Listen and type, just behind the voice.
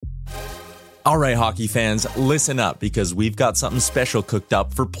All right, hockey fans, listen up because we've got something special cooked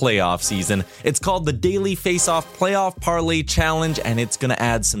up for playoff season. It's called the Daily Face-Off Playoff Parlay Challenge, and it's going to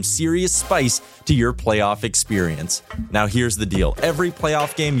add some serious spice to your playoff experience. Now, here's the deal. Every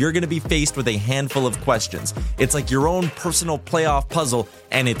playoff game, you're going to be faced with a handful of questions. It's like your own personal playoff puzzle,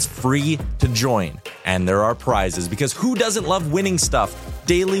 and it's free to join. And there are prizes, because who doesn't love winning stuff?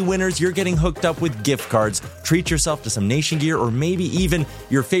 Daily winners, you're getting hooked up with gift cards. Treat yourself to some Nation gear or maybe even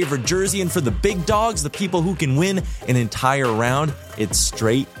your favorite jersey. And for the big dogs, the people who can win an entire round, it's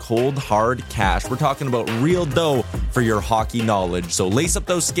straight, cold, hard cash. We're talking about real dough for your hockey knowledge. So lace up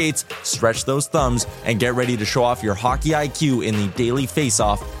those skates, stretch those thumbs, and get ready to show off your hockey IQ in the Daily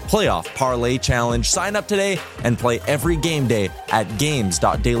Face-Off Playoff Parlay Challenge. Sign up today and play every game day at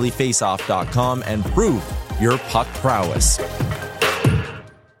games.dailyfaceoff.com and prove your puck prowess.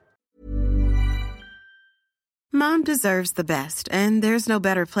 Mom deserves the best, and there's no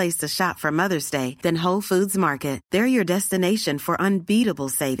better place to shop for Mother's Day than Whole Foods Market. They're your destination for unbeatable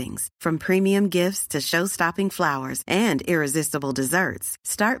savings, from premium gifts to show-stopping flowers and irresistible desserts.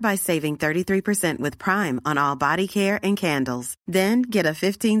 Start by saving 33% with Prime on all body care and candles. Then get a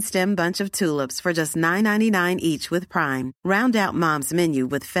 15-stem bunch of tulips for just $9.99 each with Prime. Round out Mom's menu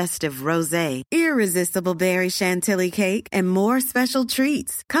with festive rosé, irresistible berry chantilly cake, and more special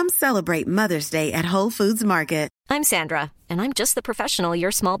treats. Come celebrate Mother's Day at Whole Foods Market. I'm Sandra, and I'm just the professional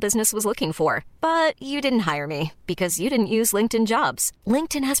your small business was looking for. But you didn't hire me because you didn't use LinkedIn Jobs.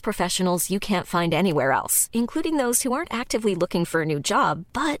 LinkedIn has professionals you can't find anywhere else, including those who aren't actively looking for a new job,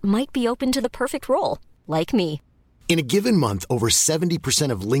 but might be open to the perfect role, like me. In a given month, over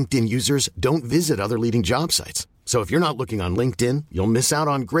 70% of LinkedIn users don't visit other leading job sites. So if you're not looking on LinkedIn, you'll miss out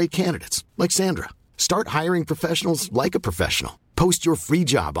on great candidates like Sandra. Start hiring professionals like a professional. Post your free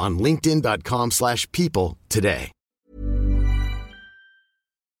job on linkedin.com/people today.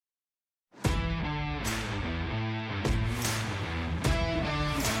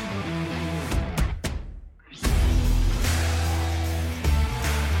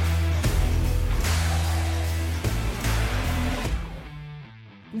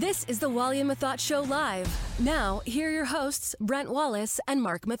 This is the Wally and Methot Show Live. Now, here are your hosts, Brent Wallace and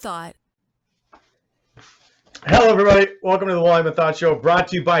Mark Methot. Hello, everybody. Welcome to the Wally and Methot Show, brought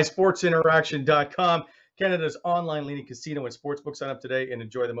to you by SportsInteraction.com, Canada's online leading casino and sportsbook. Sign up today and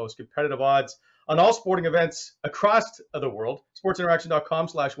enjoy the most competitive odds on all sporting events across the world.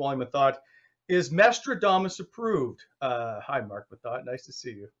 SportsInteraction.com/Wally Methot is Mestradamus approved. Hi, Mark Methot. Nice to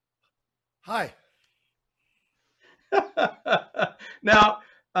see you. Hi. Now,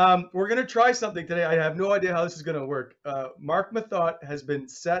 we're going to try something today. I have no idea how this is going to work. Mark Methot has been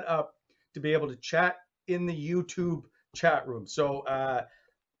set up to be able to chat in the YouTube chat room. So I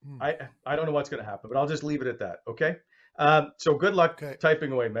don't know what's going to happen, but I'll just leave it at that. Okay. So good luck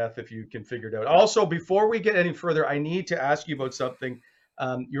typing away, Meth, if you can figure it out. Also, before we get any further, I need to ask you about something.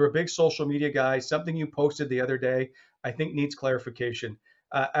 You're a big social media guy. Something you posted the other day, I think needs clarification.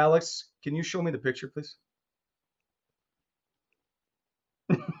 Alex, can you show me the picture, please?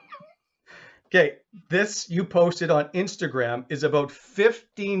 Okay, this you posted on Instagram is about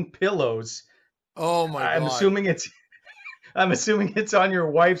 15 pillows. Oh my God! I'm assuming it's on your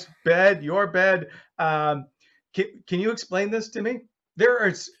wife's bed, your bed. Can you explain this to me? There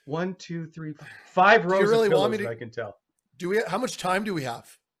are 1, 2, 3, 5 rows of pillows. I can tell. Do we? How much time do we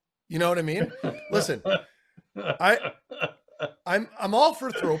have? You know what I mean? Listen, I'm all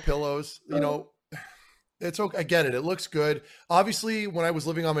for throw pillows. You know. It's okay. I get it. It looks good. Obviously, when I was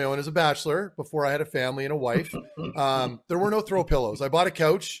living on my own as a bachelor, before I had a family and a wife, there were no throw pillows. I bought a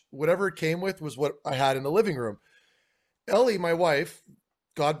couch. Whatever it came with was what I had in the living room. Ellie, my wife,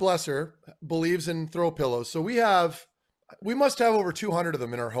 God bless her, believes in throw pillows. So we must have over 200 of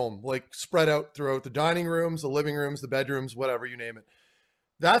them in our home, like spread out throughout the dining rooms, the living rooms, the bedrooms, whatever, you name it.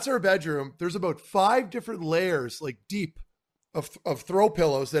 That's our bedroom. There's about 5 different layers, like deep, of throw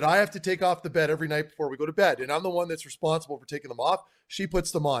pillows that I have to take off the bed every night before we go to bed. And I'm the one that's responsible for taking them off. She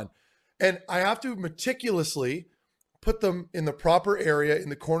puts them on. And I have to meticulously put them in the proper area in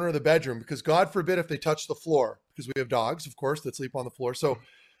the corner of the bedroom, because God forbid if they touch the floor, because we have dogs, of course, that sleep on the floor. So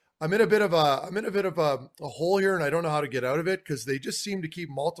I'm in a bit of a hole here, and I don't know how to get out of it, because they just seem to keep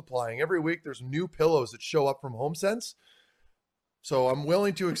multiplying. Every week there's new pillows that show up from HomeSense. So I'm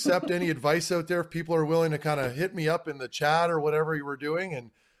willing to accept any advice out there if people are willing to kind of hit me up in the chat or whatever you were doing and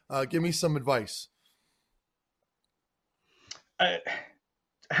give me some advice.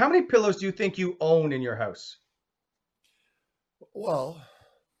 How many pillows do you think you own in your house? Well,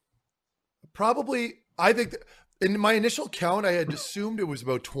 probably, I think in my initial count, I had assumed it was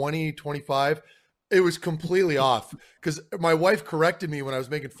about 20, 25. It was completely off because my wife corrected me when I was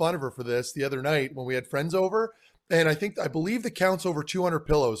making fun of her for this the other night when we had friends over. And I believe the count's over 200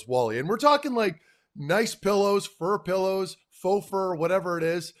 pillows, Wally. And we're talking like nice pillows, fur pillows, faux fur, whatever it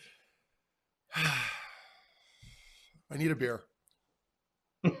is. I need a beer.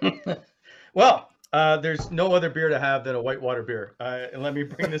 Well, there's no other beer to have than a whitewater beer. And let me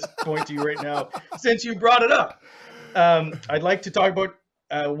bring this point to you right now, since you brought it up. I'd like to talk about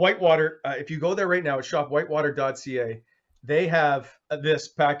Whitewater. If you go there right now at shopwhitewater.ca, they have this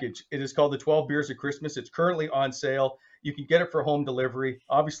package. It is called the 12 Beers of Christmas. It's currently on sale. You can get it for home delivery.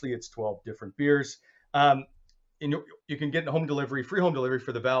 Obviously, it's 12 different beers. You can get home delivery, free home delivery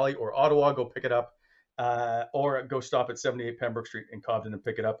for the Valley or Ottawa. Go pick it up, or go stop at 78 Pembroke Street in Cobden and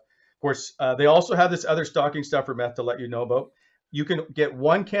pick it up. Of course, they also have this other stocking stuffer, Meth, to let you know about. You can get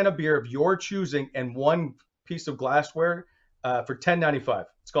one can of beer of your choosing and one piece of glassware for $10.95.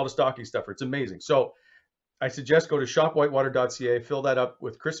 It's called a stocking stuffer. It's amazing. So I suggest go to shopwhitewater.ca, fill that up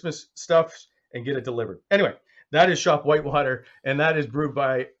with Christmas stuff, and get it delivered. Anyway, that is Shop Whitewater, and that is brewed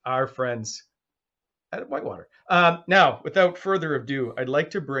by our friends at Whitewater. Now, without further ado, I'd like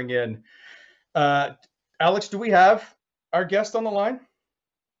to bring in Alex. Do we have our guest on the line?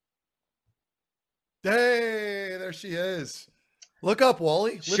 Hey, there she is. Look up,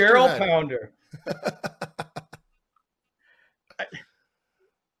 Wally. Lift Cheryl Pounder.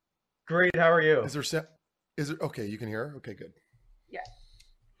 Great. How are you? Is there okay? You can hear her? Okay, good. Yeah.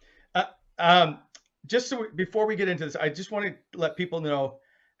 Just so before we get into this, I just want to let people know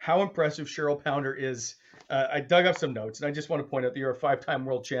how impressive Cheryl Pounder is. I dug up some notes, and I just want to point out that you're a 5-time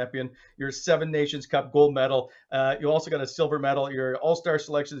world champion. You're a 7 Nations Cup gold medal. You also got a silver medal. You're an all-star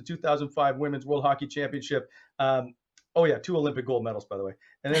selection of the 2005 Women's World Hockey Championship. 2 Olympic gold medals, by the way.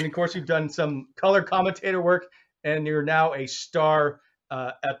 And then, of course, you've done some color commentator work, and you're now a star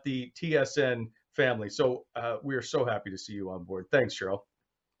at the TSN family. So we are so happy to see you on board. Thanks, Cheryl.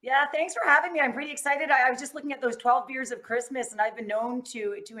 Yeah, thanks for having me. I'm pretty excited. I was just looking at those 12 beers of Christmas, and I've been known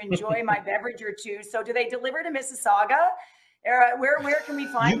to enjoy my beverage or two. So do they deliver to Mississauga? Where can we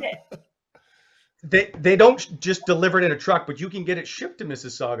find it? They don't just deliver it in a truck, but you can get it shipped to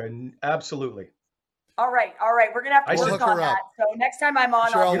Mississauga. Absolutely. All right. We're going to have to work on that. So next time I'm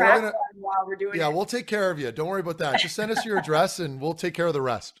on, Cheryl, I'll track one while we're doing it. Yeah, we'll take care of you. Don't worry about that. Just send us your address, and we'll take care of the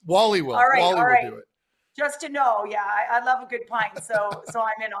rest. Wally will. All right. Wally will do it. Just to know, yeah, I love a good pint, so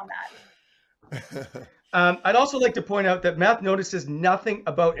I'm in on that. I'd also like to point out that Matt notices nothing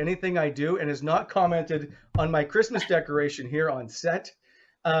about anything I do and has not commented on my Christmas decoration here on set.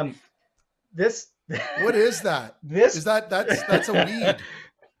 What is that? That's a weed.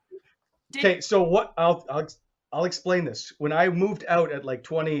 Okay, so what I'll explain this. When I moved out at like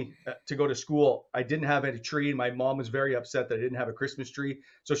 20 to go to school, I didn't have any tree, and my mom was very upset that I didn't have a Christmas tree.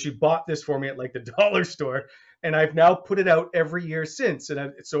 So she bought this for me at like the dollar store, and I've now put it out every year since.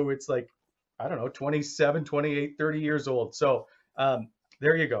 And so it's like, I don't know, 27, 28, 30 years old. So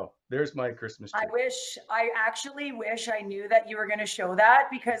there you go. There's my Christmas tree. I actually wish I knew that you were going to show that,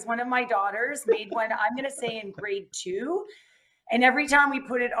 because one of my daughters made one, I'm going to say in grade 2. And every time we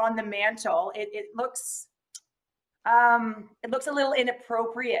put it on the mantle, it looks a little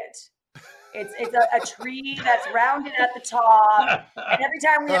inappropriate. It's a tree that's rounded at the top, and every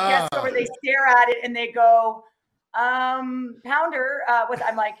time we have guests over, they stare at it and they go, Pounder.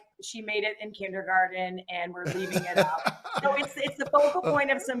 I'm like, she made it in kindergarten, and we're leaving it up. So it's the focal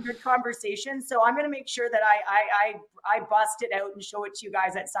point of some good conversation. So I'm going to make sure that I bust it out and show it to you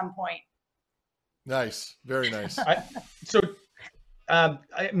guys at some point. Nice, very nice.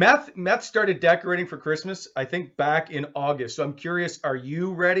 Meth started decorating for Christmas, I think, back in August. So I'm curious, are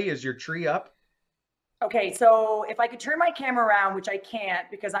you ready? Is your tree up? Okay, so if I could turn my camera around, which I can't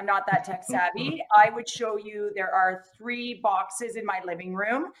because I'm not that tech savvy, I would show you there are 3 boxes in my living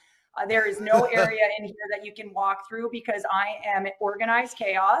room. There is no area in here that you can walk through because I am organized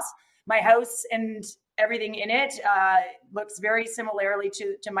chaos. My house and everything in it looks very similarly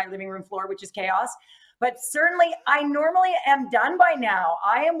to my living room floor, which is chaos. But certainly, I normally am done by now.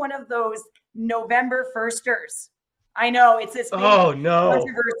 I am one of those November 1sters. I know it's this big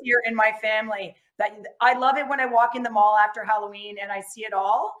controversy here in my family. That I love it when I walk in the mall after Halloween and I see it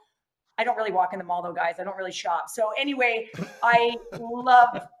all. I don't really walk in the mall though, guys. I don't really shop. So anyway, I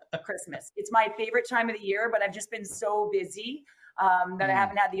love Christmas. It's my favorite time of the year, but I've just been so busy that I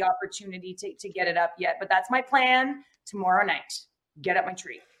haven't had the opportunity to get it up yet. But that's my plan tomorrow night. Get up my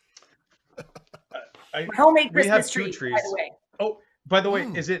tree. My homemade Christmas tree, by the way. Oh, by the way,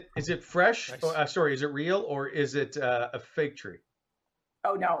 is it fresh? Nice. Is it real or is it a fake tree?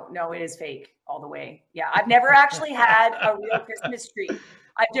 Oh, no, it is fake all the way. Yeah, I've never actually had a real Christmas tree.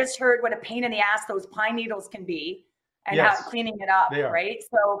 I've just heard what a pain in the ass those pine needles can be and Yes, how cleaning it up, they are. right?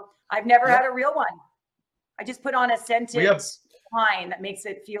 So I've never had a real one. I just put on a scented pine that makes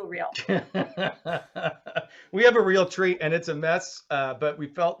it feel real. We have a real tree and it's a mess, but we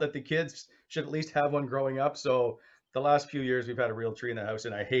felt that the kids should at least have one growing up. So the last few years we've had a real tree in the house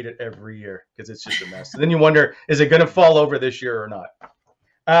and I hate it every year because it's just a mess. And then you wonder, is it going to fall over this year or not?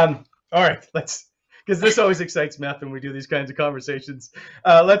 All right, because this always excites Meth when we do these kinds of conversations.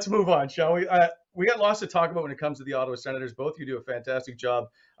 Let's move on, shall we? We got lots to talk about when it comes to the Ottawa Senators. Both of you do a fantastic job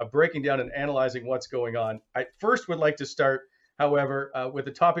of breaking down and analyzing what's going on. I first would like to start, however, with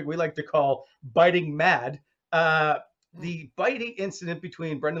a topic we like to call biting mad. The biting incident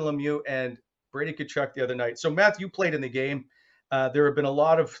between Brendan Lemieux and Brady Tkachuk the other night. So, Matt, you played in the game. There have been a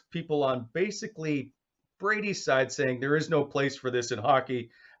lot of people on basically Brady's side saying there is no place for this in hockey.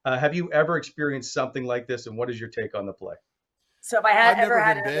 Have you ever experienced something like this, and what is your take on the play? So, if I had ever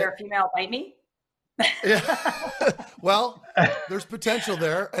had another female bite me? Yeah. Well, there's potential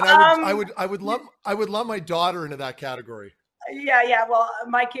there, and I would lump my daughter into that category. Yeah. Well,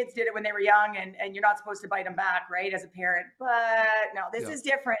 my kids did it when they were young, and you're not supposed to bite them back, right, as a parent. But no, this is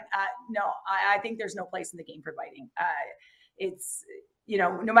different. No, I think there's no place in the game for biting. It's,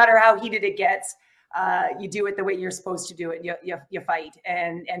 no matter how heated it gets, you do it the way you're supposed to do it. You fight,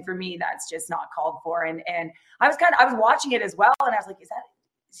 and for me, that's just not called for. And I was watching it as well, and I was like,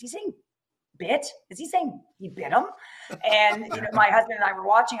 is he saying bit? Is he saying he bit him? And my husband and I were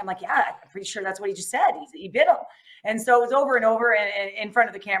watching. I'm like, yeah, I'm pretty sure that's what he just said. He bit him. And so it was over and over and in front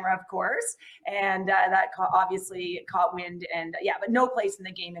of the camera, of course. And that obviously caught wind. And but no place in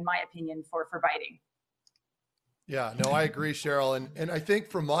the game, in my opinion, for biting. Yeah, no, I agree, Cheryl. And I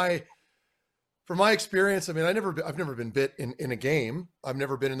think from my experience, I mean, I've never been bit in a game. I've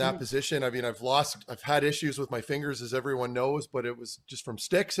never been in that position. I mean, I've had issues with my fingers, as everyone knows, but it was just from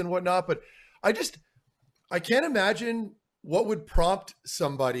sticks and whatnot. But I can't imagine what would prompt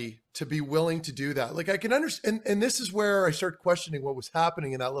somebody to be willing to do that. Like, I can understand, and this is where I start questioning what was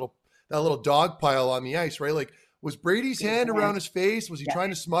happening in that little dog pile on the ice, right? Like, was Brady's hand around his face? Was he trying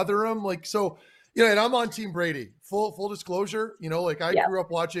to smother him? Like, so, and I'm on Team Brady. Full disclosure, I grew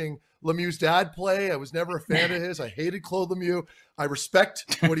up watching Lemieux's dad play. I was never a fan of his. I hated Claude Lemieux. I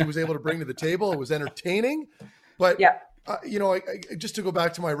respect what he was able to bring to the table. It was entertaining, but just to go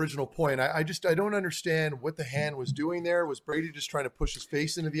back to my original point, I don't understand what the hand was doing there. Was Brady just trying to push his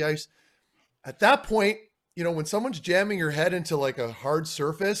face into the ice? At that point, when someone's jamming your head into like a hard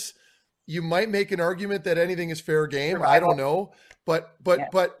surface, you might make an argument that anything is fair game. I don't know, but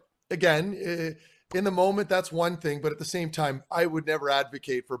again, in the moment, that's one thing. But at the same time, I would never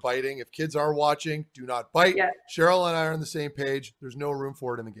advocate for biting. If kids are watching, do not bite. Yeah. Cheryl and I are on the same page. There's no room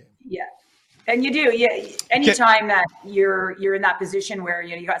for it in the game. Yeah. And you do. Yeah. Anytime that you're in that position where,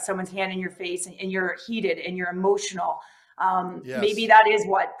 you got someone's hand in your face and you're heated and you're emotional, maybe that is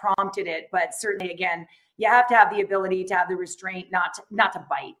what prompted it. But certainly, again, you have to have the ability to have the restraint not to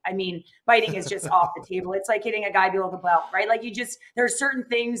bite. I mean, biting is just off the table. It's like hitting a guy below the belt, right? Like there's certain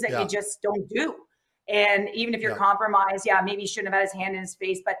things that you just don't do. And even if you're compromised, maybe he shouldn't have had his hand in his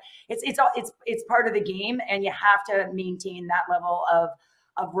face, but it's part of the game, and you have to maintain that level of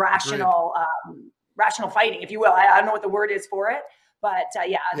rational fighting, if you will. I don't know what the word is for it, but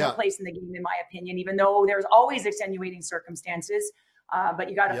no place in the game, in my opinion, even though there's always extenuating circumstances, but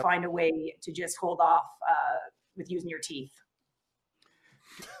you got to find a way to just hold off with using your teeth.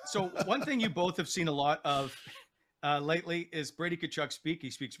 So one thing you both have seen a lot of lately is Brady Tkachuk speak. He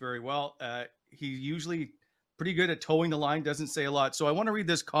speaks very well. He's usually pretty good at towing the line, doesn't say a lot. So I want to read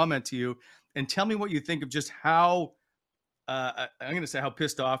this comment to you and tell me what you think of just how, I'm going to say how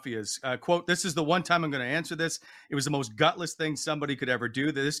pissed off he is. Quote, "This is the one time I'm going to answer this. It was the most gutless thing somebody could ever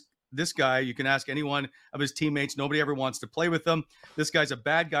do. This guy, you can ask any one of his teammates. Nobody ever wants to play with him. This guy's a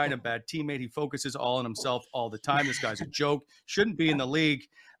bad guy and a bad teammate. He focuses all on himself all the time. This guy's a joke. Shouldn't be in the league.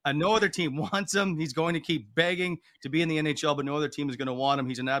 No other team wants him. He's going to keep begging to be in the NHL, but no other team is going to want him.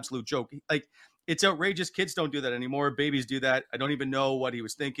 He's an absolute joke." Like, it's outrageous. Kids don't do that anymore. Babies do that. I don't even know what he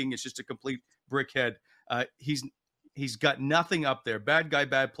was thinking. It's just a complete brickhead. He's got nothing up there. Bad guy,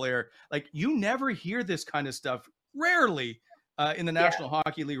 bad player. Like, you never hear this kind of stuff. Rarely in the National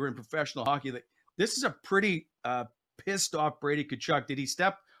Hockey League or in professional hockey. This is a pretty pissed off Brady Tkachuk. Did he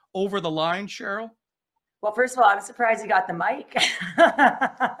step over the line, Cheryl? Well, first of all, I'm surprised he got the mic.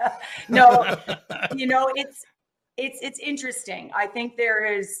 No, it's interesting. I think there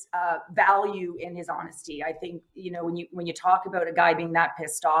is value in his honesty. I think, when you talk about a guy being that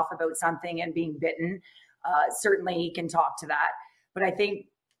pissed off about something and being bitten, certainly he can talk to that. But I think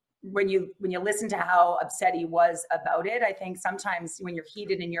when you listen to how upset he was about it, I think sometimes when you're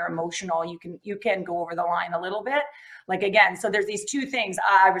heated and you're emotional, you can go over the line a little bit. Like, again, so there's these two things.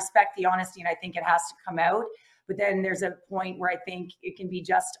 I respect the honesty and I think it has to come out. But then there's a point where I think it can be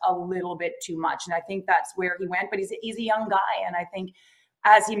just a little bit too much. And I think that's where he went. But he's a young guy. And I think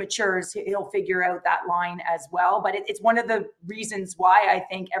as he matures, he'll figure out that line as well. But it's one of the reasons why I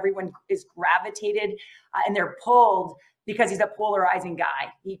think everyone is gravitated and they're pulled, because he's a polarizing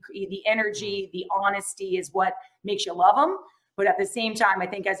guy. The energy, the honesty is what makes you love him. But at the same time, I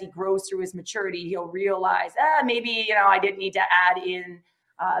think as he grows through his maturity, he'll realize, maybe, I didn't need to add in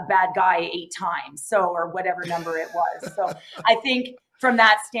bad guy 8 times. So, or whatever number it was. So I think from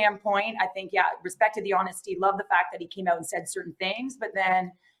that standpoint, I think, respected the honesty, love the fact that he came out and said certain things, but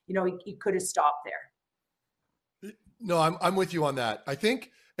then, he could have stopped there. No, I'm with you on that. I think,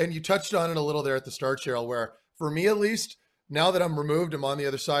 and you touched on it a little there at the start, Cheryl, where for me, at least, now that I'm removed, I'm on the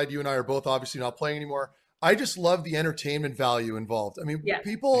other side. You and I are both obviously not playing anymore. I just love the entertainment value involved. I mean,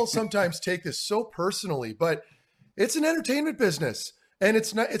 people sometimes take this so personally, but it's an entertainment business. And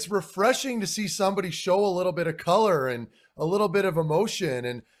it's refreshing to see somebody show a little bit of color and a little bit of emotion.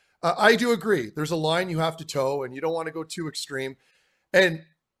 And I do agree. There's a line you have to toe and you don't want to go too extreme. And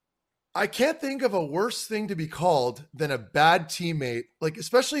I can't think of a worse thing to be called than a bad teammate, like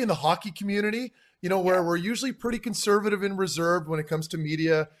especially in the hockey community, where we're usually pretty conservative and reserved when it comes to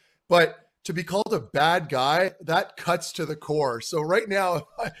media. But to be called a bad guy, that cuts to the core. So right now,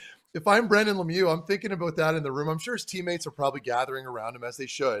 if I'm Brendan Lemieux, I'm thinking about that in the room. I'm sure his teammates are probably gathering around him as they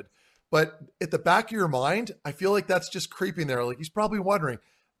should. But at the back of your mind, I feel like that's just creeping there. Like he's probably wondering,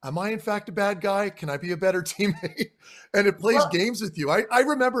 am I in fact a bad guy? Can I be a better teammate? And it plays games with you. I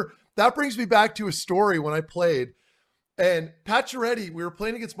remember that brings me back to a story when I played. And Pacioretty, we were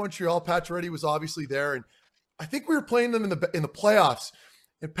playing against Montreal. Pacioretty was obviously there. And I think we were playing them in the playoffs.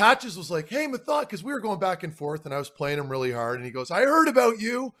 And Patches was like, hey, Methot, because we were going back and forth and I was playing him really hard. And he goes, I heard about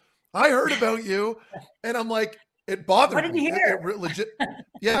you. And I'm like, it bothered me. What did you hear? Legit.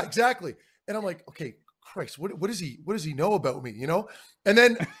 Yeah, exactly. And I'm like, okay, Christ, what does he know about me? And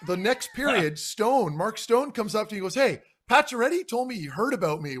then the next period, Mark Stone comes up to me and goes, hey, Pacioretty told me he heard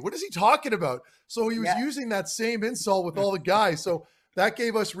about me. What is he talking about? So he was using that same insult with all the guys. So that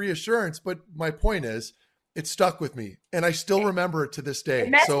gave us reassurance. But my point is, it stuck with me. And I still remember it to this day. It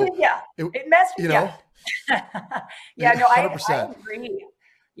messed with you. It messed with you. Yeah, no, I agree.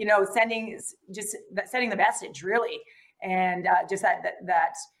 Sending the message really, and just that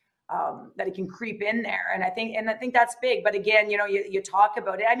it can creep in there, and I think that's big. But again, you talk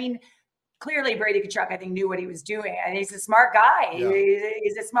about it. I mean, clearly Brady Tkachuk, I think, knew what he was doing, and he's a smart guy. Yeah.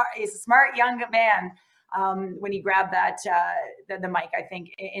 He's a smart young man. When he grabbed the mic, I think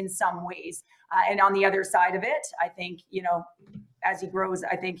in some ways, and on the other side of it, I think as he grows,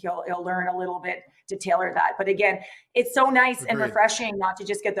 I think he'll learn a little bit to tailor that. But again, it's so nice and refreshing not to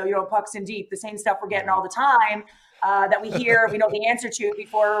just get the pucks in deep, the same stuff we're getting all the time that we hear, we know the answer to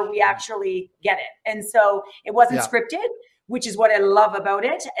before we actually get it. And so it wasn't scripted, which is what I love about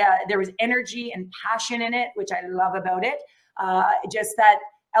it. There was energy and passion in it, which I love about it. Just that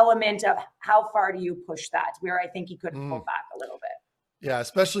element of how far do you push that, where I think he could pull back a little bit. Yeah,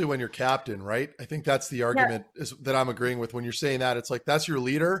 especially when you're captain, right? I think that's the argument that I'm agreeing with when you're saying that. It's like, that's your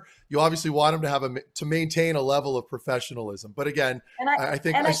leader. You obviously want him to maintain a level of professionalism. But again, I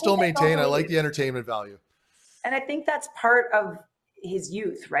think I still maintain, I like the entertainment value. And I think that's part of his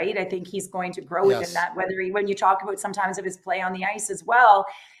youth, right? I think he's going to grow within that, when you talk about sometimes of his play on the ice as well,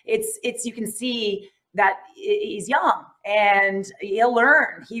 it's you can see that he's young and he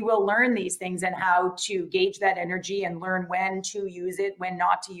will learn these things and how to gauge that energy and learn when to use it, when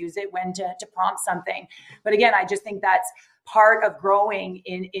not to use it, when to prompt something. But again, I just think that's part of growing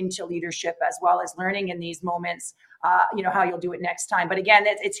into leadership, as well as learning in these moments, how you'll do it next time. But again,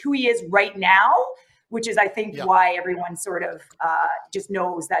 it's who he is right now, which is, I think, why everyone sort of just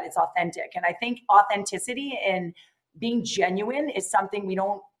knows that it's authentic. And I think authenticity and being genuine is something we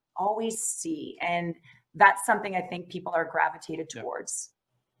don't always see, and that's something I think people are gravitated towards.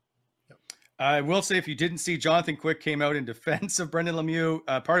 I will say, if you didn't see, Jonathan Quick came out in defense of Brendan Lemieux.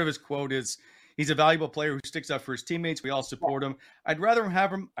 Part of his quote is, he's a valuable player who sticks up for his teammates. We all support him. I'd rather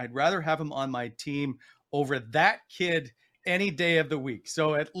have him on my team over that kid any day of the week.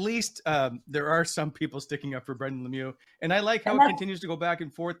 So at least there are some people sticking up for Brendan Lemieux, and I like how it continues to go back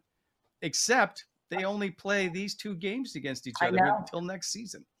and forth, except they only play these 2 games against each other until next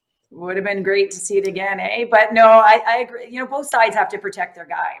season. Would have been great to see it again, eh? But no, I agree. Both sides have to protect their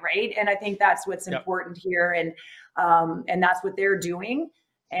guy, right? And I think that's what's important here, and that's what they're doing.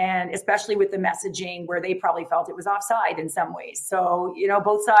 And especially with the messaging where they probably felt it was offside in some ways. So,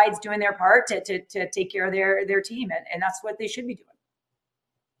 both sides doing their part to take care of their team. And that's what they should be doing.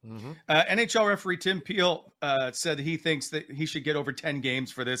 Mm-hmm. NHL referee Tim Peel said he thinks that he should get over 10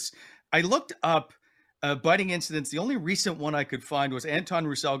 games for this. I looked up biting incidents. The only recent one I could find was Anton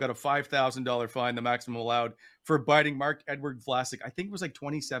Roussel got a $5,000 fine, the maximum allowed, for biting Mark-Edward Vlasic. I think it was like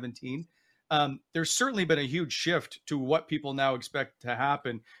 2017. There's certainly been a huge shift to what people now expect to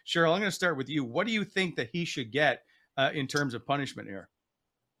happen. Cheryl, I'm going to start with you. What do you think that he should get in terms of punishment here?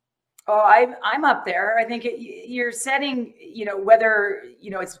 Oh, I'm up there. I think you're setting, whether,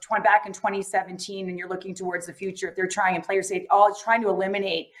 it's back in 2017 and you're looking towards the future, if they're trying, and players say, it's trying to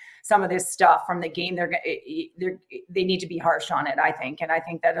eliminate some of this stuff from the game, they need to be harsh on it, I think. And I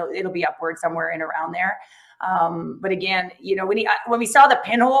think that it'll be upward somewhere in around there. But again, when we saw the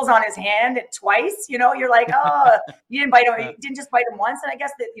pinholes on his hand twice, you're like, oh, you didn't bite him. You didn't just bite him once. And I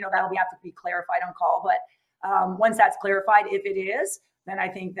guess that, that'll have to be clarified on call. But once that's clarified, if it is, then I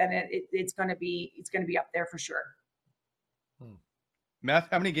think that it's going to be up there for sure. Meth,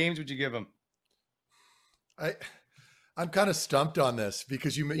 how many games would you give him? I'm kind of stumped on this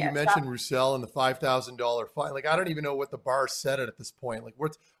because you mentioned Roussel and the $5,000 fine. Like, I don't even know what the bar set at this point. Like,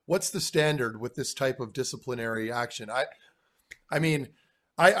 what's the standard with this type of disciplinary action? I mean,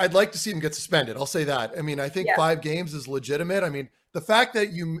 I'd like to see him get suspended. I'll say that. I mean, I think 5 games is legitimate. I mean, the fact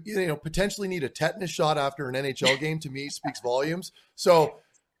that you potentially need a tetanus shot after an NHL game to me speaks volumes. So,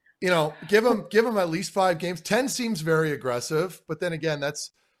 give him at least 5 games. 10 seems very aggressive, but then again,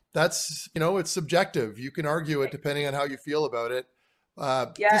 that's it's subjective. You can argue it depending on how you feel about it.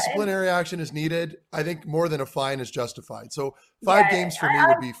 Disciplinary action is needed. I think more than a fine is justified. So 5 games for me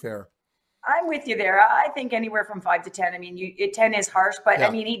would be fair. I'm with you there. I think anywhere from 5 to 10. I mean, 10 is harsh, but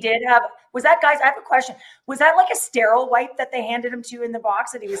I mean, he did have, was that, guys, I have a question. Was that like a sterile wipe that they handed him to in the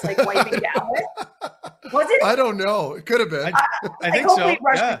box that he was like wiping down with? Was it? I don't know. It could have been. I think so. He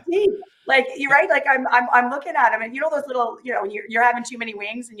brushed his teeth. Like, you're right. Like I'm looking at him and those little, you're having too many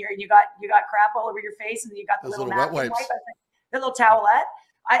wings and you got crap all over your face and you got the those little wet wipes. The little towelette.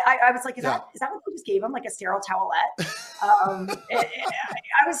 I was like, is that what they just gave him? Like a sterile towelette?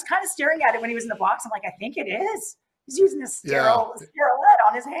 I was kind of staring at it when he was in the box. I'm like, I think it is. He's using a sterilette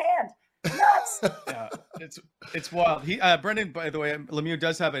on his hand. Nuts. Yeah, it's wild. Brendan, by the way, Lemieux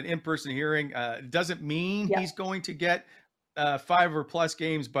does have an in-person hearing. Doesn't mean he's going to get 5 or plus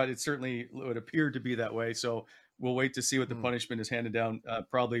games, but it certainly would appear to be that way. So we'll wait to see what the punishment is handed down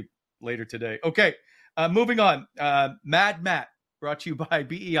probably later today. Okay, moving on. Mad Matt. Brought to you by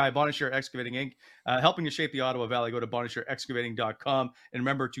BEI, Bonnechere Excavating, Inc., helping to shape the Ottawa Valley. Go to BonnechereExcavating.com. And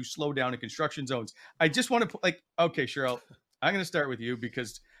remember to slow down in construction zones. I just want to, okay, Cheryl, I'm going to start with you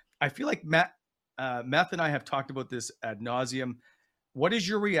because I feel like Meth and I have talked about this ad nauseum. What is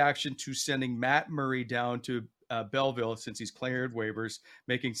your reaction to sending Matt Murray down to Belleville since he's cleared waivers,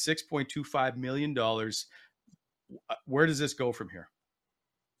 making $6.25 million? Where does this go from here?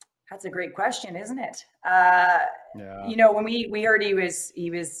 That's a great question, isn't it? When we heard he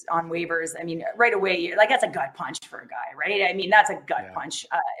was on waivers, I mean, right away, that's a gut punch for a guy, right? I mean, that's a gut punch.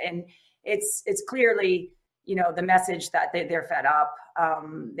 And it's clearly, the message that they're fed up.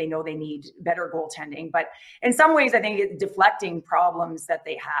 They know they need better goaltending, but in some ways, I think it's deflecting problems that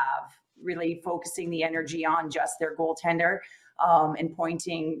they have, really focusing the energy on just their goaltender and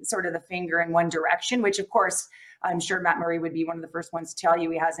pointing sort of the finger in one direction, which of course, I'm sure Matt Murray would be one of the first ones to tell you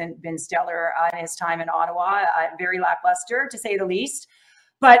he hasn't been stellar in his time in Ottawa, very lackluster to say the least.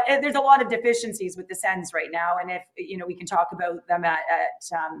 But there's a lot of deficiencies with the Sens right now. And if, we can talk about them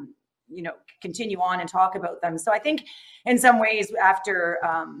continue on and talk about them. So I think in some ways after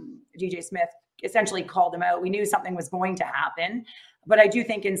DJ Smith essentially called him out, we knew something was going to happen. But I do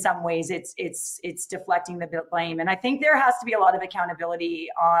think in some ways it's deflecting the blame. And I think there has to be a lot of accountability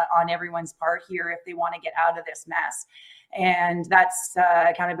on everyone's part here if they want to get out of this mess. And that's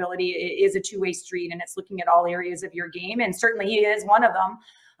accountability is a two-way street, and it's looking at all areas of your game. And certainly he is one of them.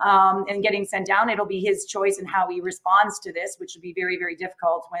 And getting sent down, it'll be his choice in how he responds to this, which would be very, very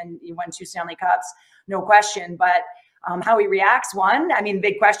difficult when he won 2 Stanley Cups, no question. But how he reacts, one, I mean,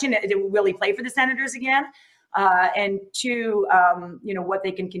 big question, will he play for the Senators again? And 2, what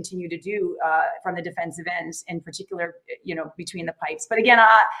they can continue to do from the defensive ends, in particular, between the pipes. But again,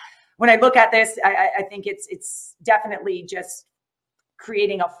 when I look at this, I think it's definitely just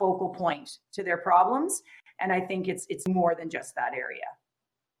creating a focal point to their problems. And I think it's more than just that area.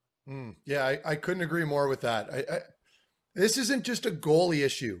 Yeah, I couldn't agree more with that. This isn't just a goalie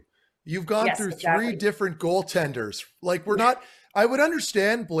issue. You've gone through 3 different goaltenders. Like, I would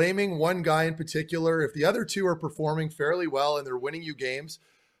understand blaming one guy in particular if the other 2 are performing fairly well and they're winning you games.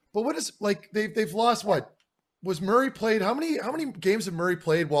 But what is like they've lost what? Was Murray played? How many games have Murray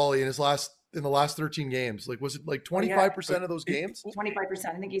played, Wally, in the last 13 games? Like, was it like 25% of those games? 25%.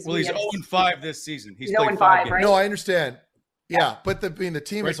 I think he's 0-5 this season. He's played 0-5, 5 games. Right? No, I understand. Yeah, but the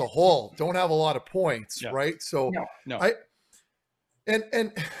team as a whole don't have a lot of points, right? So no.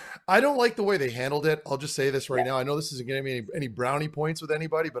 And I don't like the way they handled it. I'll just say this right now. I know this isn't going to be any brownie points with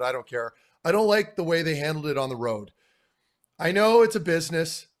anybody, but I don't care. I don't like the way they handled it on the road. I know it's a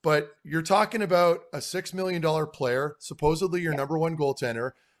business, but you're talking about a $6 million player, supposedly your number one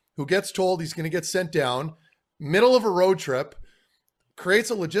goaltender, who gets told he's going to get sent down, middle of a road trip,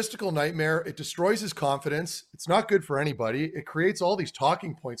 creates a logistical nightmare. It destroys his confidence. It's not good for anybody. It creates all these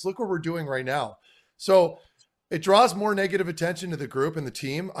talking points. Look what we're doing right now. So it draws more negative attention to the group and the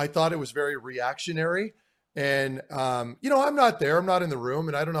team. I thought it was very reactionary. And, I'm not there. I'm not in the room,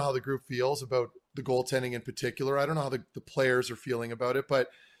 and I don't know how the group feels about the goaltending in particular. I don't know how the players are feeling about it. But,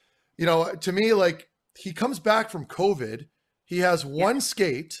 to me, like, he comes back from COVID. He has one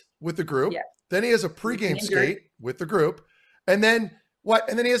skate with the group. Yeah. Then he has a pregame skate with the group. And then what?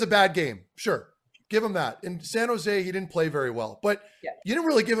 And then he has a bad game. Sure. Give him that. In San Jose, he didn't play very well. But you didn't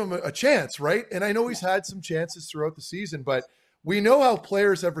really give him a chance, right? And I know he's had some chances throughout the season, but we know how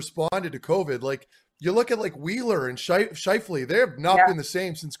players have responded to COVID. Like, you look at like Wheeler and Scheifele, they have not been the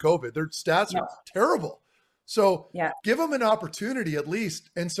same since COVID. Their stats are terrible. So give them an opportunity at least.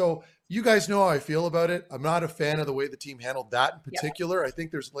 And so you guys know how I feel about it. I'm not a fan of the way the team handled that in particular. I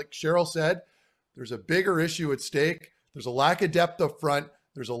think there's, like Cheryl said, there's a bigger issue at stake. There's a lack of depth up front.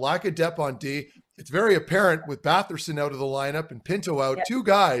 There's a lack of depth on D. It's very apparent with Batherson out of the lineup and Pinto out, two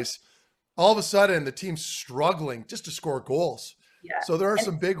guys, all of a sudden the team's struggling just to score goals. Yeah. So there are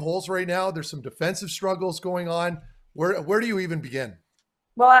some big holes right now. There's some defensive struggles going on. Where do you even begin?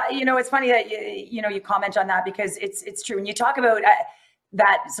 Well, it's funny that you comment on that, because it's true. When you talk about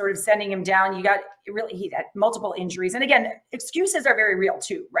that sort of sending him down, he had multiple injuries. And again, excuses are very real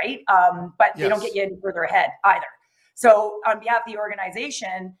too, right? But they don't get you any further ahead either. So on behalf of the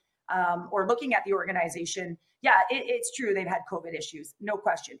organization, or looking at the organization, it's true they've had COVID issues, no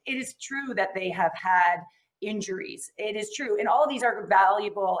question. It is true that they have had injuries. It is true. And all of these are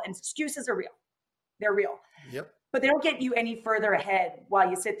valuable, and excuses are real. They're real. Yep. But they don't get you any further ahead while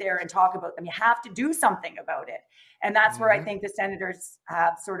you sit there and talk about them. You have to do something about it. And that's where I think the Senators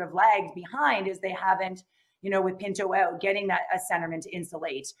have sort of lagged behind, is they haven't, with Pinto out, getting a centerman to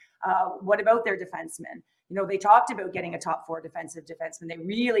insulate. What about their defensemen? They talked about getting a top 4 defenseman. They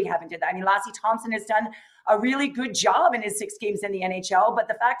really haven't did that. I mean, Lassie Thompson has done a really good job in his 6 games in the NHL, but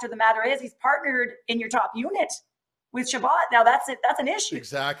the fact of the matter is he's partnered in your top unit with Shabbat. Now that's it. That's an issue.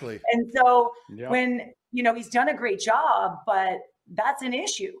 Exactly. And so when, he's done a great job, but that's an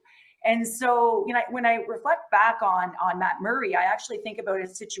issue. And so, when I reflect back on Matt Murray, I actually think about a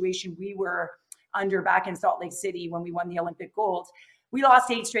situation we were under back in Salt Lake City when we won the Olympic gold. We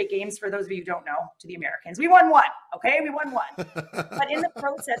lost 8 straight games, for those of you who don't know, to the Americans. We won 1, okay? We won 1. But in the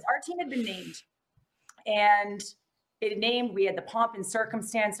process, our team had been named. And we had the pomp and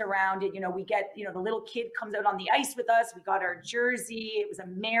circumstance around it. We get, the little kid comes out on the ice with us. We got our jersey. It was a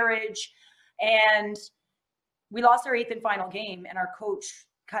marriage. And we lost our 8th and final game, and our coach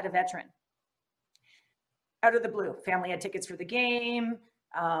cut a veteran. Out of the blue. Family had tickets for the game,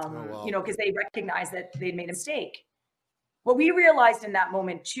 because they recognized that they'd made a mistake. What we realized in that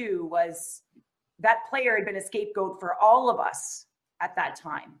moment too was that player had been a scapegoat for all of us at that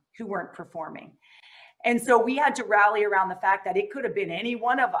time who weren't performing. And so we had to rally around the fact that it could have been any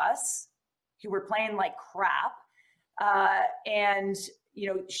one of us who were playing like crap. And,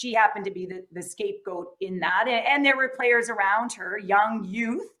 she happened to be the scapegoat in that. And there were players around her, young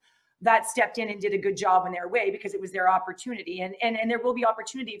youth, that stepped in and did a good job in their way, because it was their opportunity. And there will be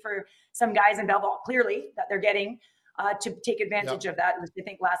opportunity for some guys in Belleville, clearly, that they're getting to take advantage of that, which I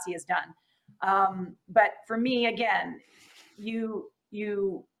think Lassie has done. But for me, again, you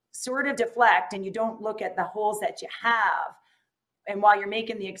sort of deflect and you don't look at the holes that you have. And while you're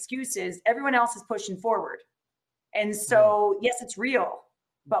making the excuses, everyone else is pushing forward. And so, yes, it's real,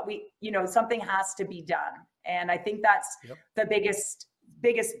 but something has to be done. And I think that's the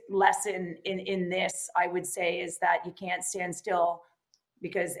biggest lesson in this, I would say, is that you can't stand still,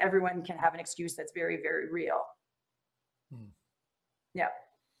 because everyone can have an excuse that's very, very real. Yeah.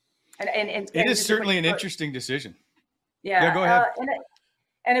 And it is certainly an interesting decision. Yeah. Go ahead.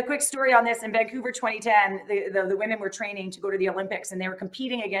 And a quick story on this: in Vancouver 2010, the women were training to go to the Olympics, and they were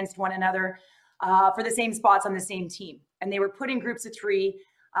competing against one another for the same spots on the same team. And they were put in groups of 3,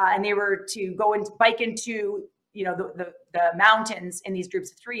 and they were to go and bike into, the mountains in these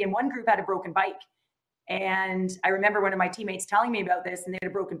groups of 3. And one group had a broken bike. And I remember one of my teammates telling me about this, and they had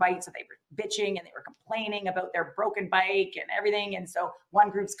a broken bike. So they were bitching and they were complaining about their broken bike and everything. And so one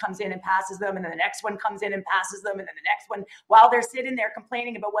group comes in and passes them, and then the next one comes in and passes them, and then the next one, while they're sitting there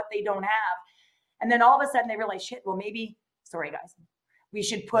complaining about what they don't have. And then all of a sudden they realize, shit, well, maybe, sorry guys, we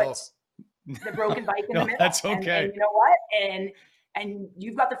should put the broken bike in the middle. That's okay. And you know what? And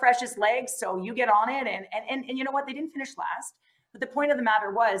you've got the freshest legs, so you get on it. And you know what? They didn't finish last. But the point of the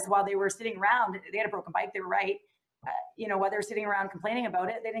matter was, while they were sitting around, they had a broken bike, they were right. While they were sitting around complaining about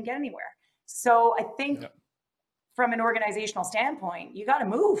it, they didn't get anywhere. So I think from an organizational standpoint, you got to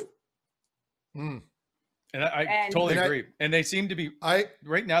move. And I totally agree. And they seem to be,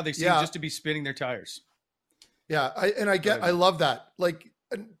 right now, they seem just to be spinning their tires. Yeah. I love that. Like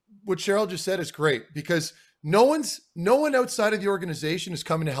what Cheryl just said is great, because no one outside of the organization is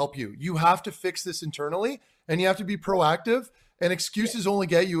coming to help you. You have to fix this internally, and you have to be proactive, and excuses only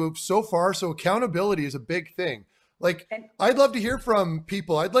get you so far. So accountability is a big thing. Like, I'd love to hear from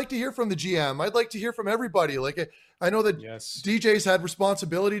people. I'd like to hear from the GM. I'd like to hear from everybody. Like, I know that DJ's had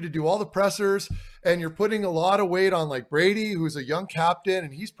responsibility to do all the pressers, and you're putting a lot of weight on like Brady, who's a young captain,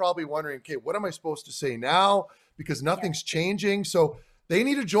 and he's probably wondering, okay, what am I supposed to say now? Because nothing's changing. So they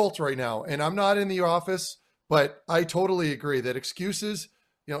need a jolt right now. And I'm not in the office, but I totally agree that excuses,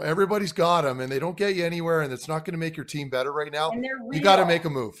 everybody's got them, and they don't get you anywhere, and it's not going to make your team better right now. You got to make a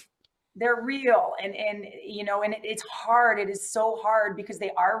move. They're real. And it's hard. It is so hard because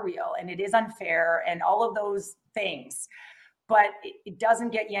they are real, and it is unfair and all of those things, but it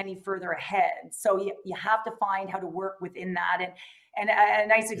doesn't get you any further ahead. So you have to find how to work within that. And a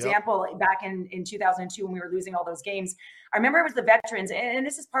nice example back in 2002, when we were losing all those games, I remember it was the veterans, and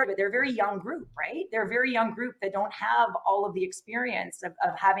this is part of it. They're a very young group, right? They're a very young group that don't have all of the experience of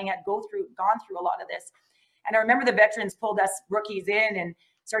having gone through a lot of this. And I remember the veterans pulled us rookies in and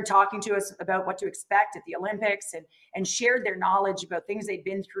started talking to us about what to expect at the Olympics, and shared their knowledge about things they'd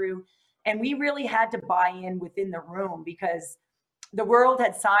been through. And we really had to buy in within the room, because the world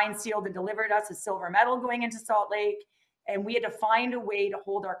had signed, sealed, and delivered us a silver medal going into Salt Lake. And we had to find a way to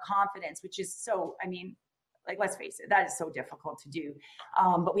hold our confidence, which is so, let's face it, that is so difficult to do.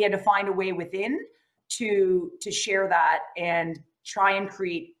 But we had to find a way within to share that and try and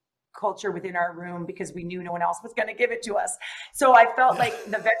create culture within our room, because we knew no one else was going to give it to us. So I felt like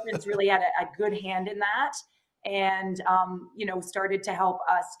the veterans really had a good hand in that, and, started to help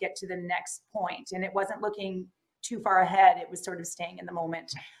us get to the next point. And it wasn't looking too far ahead. It was sort of staying in the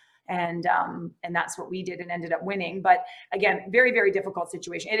moment. And that's what we did, and ended up winning. But again, very, very difficult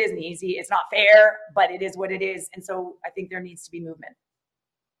situation. It isn't easy. It's not fair, but it is what it is. And so I think there needs to be movement.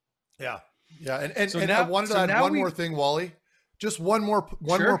 Yeah. Yeah. And I wanted to add one more thing, Wally. Just one more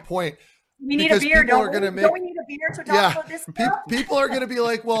point. We need a beer. Don't we need a beer to talk about this stuff? People are going to be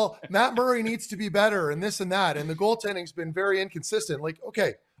like, well, Matt Murray needs to be better, and this and that. And the goaltending's been very inconsistent. Like,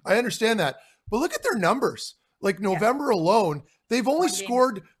 okay, I understand that. But look at their numbers. Like November alone, they've only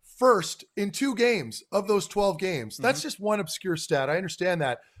scored first in 2 games of those 12 games. That's just one obscure stat. I understand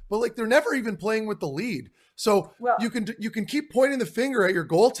that. But like, they're never even playing with the lead. So you can keep pointing the finger at your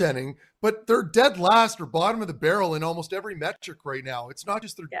goaltending, but they're dead last or bottom of the barrel in almost every metric right now. It's not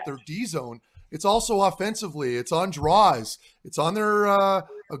just their D zone. It's also offensively. It's on draws. It's on their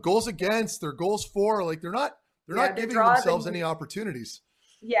goals against, their goals for. Like, they're not giving themselves any opportunities.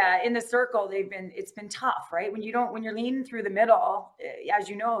 Yeah, in the circle, it's been tough, right? When you're leaning through the middle, as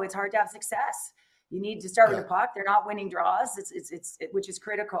you know, it's hard to have success. You need to start with the puck. They're not winning draws, which is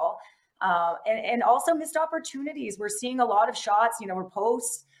critical. And also missed opportunities. We're seeing a lot of shots, we're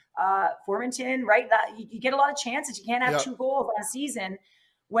posts, Formanton, right? That you get a lot of chances. You can't have 2 goals on a season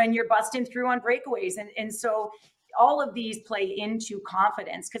when you're busting through on breakaways. And so all of these play into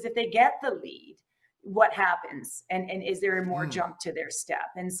confidence, because if they get the lead, what happens, and is there a more jump to their step?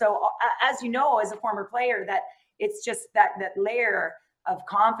 And so, as you know, as a former player, that it's just that layer of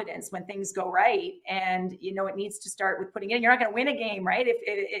confidence when things go right, and it needs to start with putting in. You're not going to win a game, right,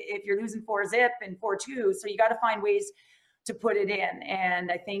 if you're losing 4-0 and 4-2. So you got to find ways to put it in,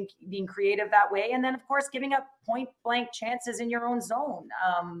 and I think being creative that way, and then of course giving up point blank chances in your own zone,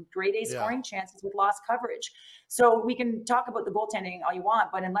 grade A scoring chances with lost coverage. So we can talk about the goaltending all you want,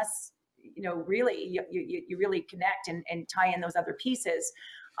 but unless really, you really connect and tie in those other pieces,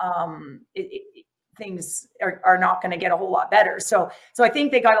 things are not going to get a whole lot better. So I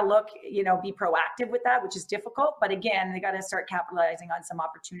think they got to look, be proactive with that, which is difficult. But again, they got to start capitalizing on some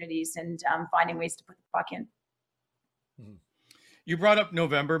opportunities and finding ways to put the puck in. You brought up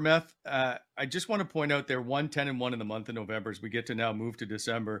November, Meth. I just want to point out they're 1-10-1 in the month of November as we get to now move to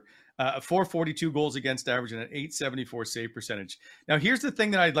December. 442 goals against average and an 874 save percentage. Now, here's the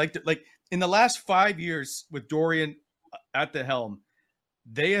thing that I'd like to, like, in the last 5 years with Dorian at the helm,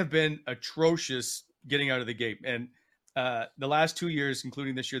 they have been atrocious getting out of the gate. And the last 2 years,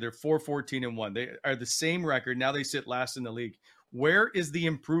 including this year, they're 4-14-1. They are the same record. Now they sit last in the league. Where is the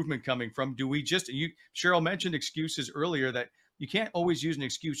improvement coming from? Do we just, Cheryl mentioned excuses earlier that you can't always use an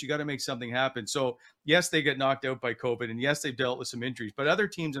excuse. You got to make something happen. So yes, they get knocked out by COVID, and yes, they've dealt with some injuries, but other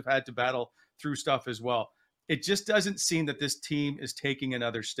teams have had to battle through stuff as well. It just doesn't seem that this team is taking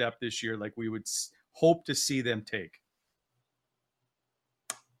another step this year like we would hope to see them take.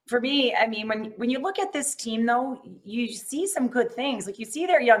 For me, I mean, when you look at this team, though, you see some good things. Like, you see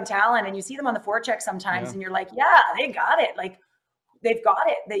their young talent, and you see them on the forecheck sometimes, and you're like, yeah, they got it. Like, they've got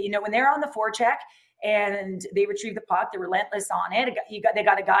it. That, you know, when they're on the forecheck and they retrieve the puck, they're relentless on it. They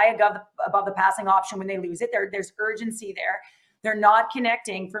got a guy above the passing option when they lose it. There's urgency there. They're not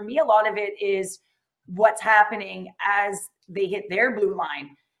connecting. For me, a lot of it is what's happening as they hit their blue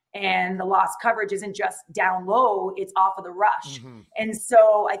line. And the lost coverage isn't just down low, it's off of the rush. Mm-hmm. And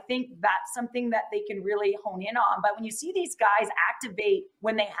so I think that's something that they can really hone in on. But when you see these guys activate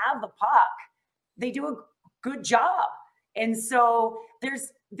when they have the puck, they do a good job. And so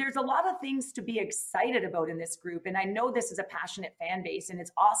there's a lot of things to be excited about in this group. And I know this is a passionate fan base, and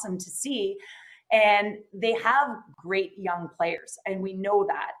it's awesome to see. And they have great young players, and we know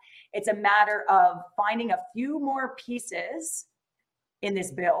that. It's a matter of finding a few more pieces in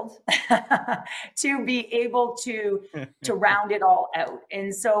this build to be able to round it all out.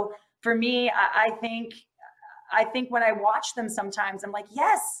 And so for me, I think when I watch them sometimes, I'm like,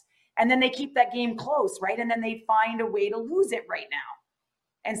 yes. And then they keep that game close, right? And then they find a way to lose it right now.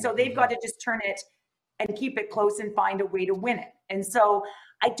 And so they've got to just turn it and keep it close and find a way to win it. And so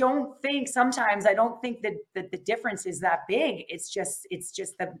I don't think that the difference is that big. It's just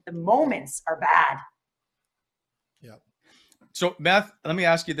the moments are bad. Yeah. So, Beth, let me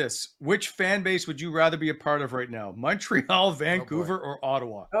ask you this. Which fan base would you rather be a part of right now? Montreal, Vancouver, or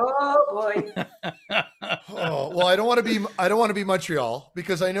Ottawa? Oh, boy. Well, I don't want to be Montreal,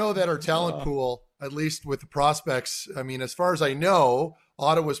 because I know that our talent pool, at least with the prospects, I mean, as far as I know,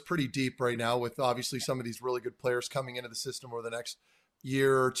 Ottawa's pretty deep right now with obviously some of these really good players coming into the system over the next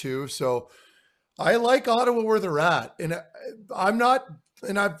year or two. So I like Ottawa where they're at. And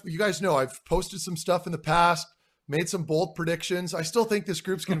you guys know, I've posted some stuff in the past, made some bold predictions. I still think this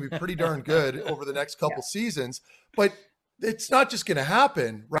group's going to be pretty darn good over the next couple seasons, but it's not just going to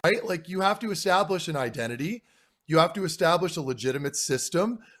happen, right? Like, you have to establish an identity. You have to establish a legitimate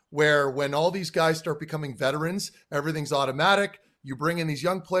system where when all these guys start becoming veterans, everything's automatic. You bring in these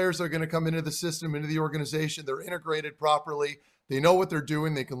young players that are going to come into the system, into the organization. They're integrated properly. They know what they're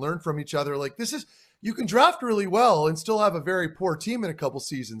doing. They can learn from each other. Like, you can draft really well and still have a very poor team in a couple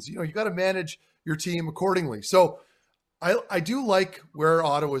seasons. You know, you got to manage your team accordingly. So I do like where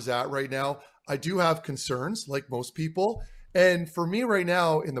Ottawa's at right now. I do have concerns, like most people. And for me right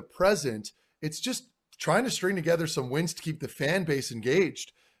now in the present, it's just trying to string together some wins to keep the fan base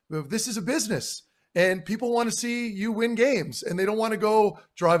engaged. This is a business, and people want to see you win games, and they don't want to go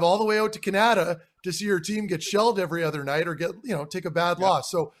drive all the way out to Canada to see your team get shelled every other night or take a bad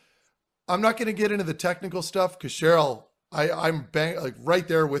loss. So I'm not going to get into the technical stuff, because Cheryl, I'm right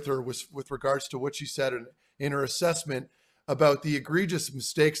there with her with regards to what she said in her assessment about the egregious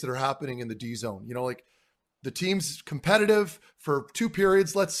mistakes that are happening in the D zone. You know, like, the team's competitive for 2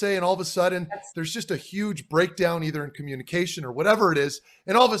 periods, let's say, and all of a sudden there's just a huge breakdown either in communication or whatever it is.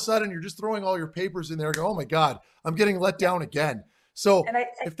 And all of a sudden you're just throwing all your papers in there and go, oh my God, I'm getting let down again. So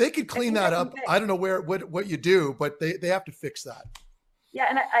if they could clean that up, I don't know what you do, but they have to fix that. Yeah.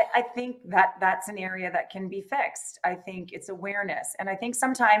 And I think that's an area that can be fixed. I think it's awareness. And I think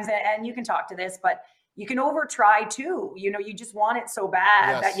sometimes, and you can talk to this, but you can over try too. You know, you just want it so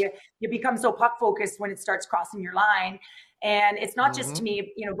bad that you become so puck focused when it starts crossing your line. And it's not just to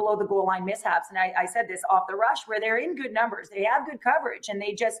me, below the goal line mishaps. And I said this off the rush, where they're in good numbers, they have good coverage, and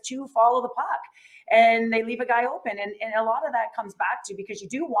they just follow the puck and they leave a guy open. And a lot of that comes back to, because you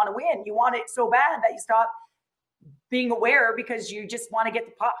do want to win. You want it so bad that you stop being aware because you just want to get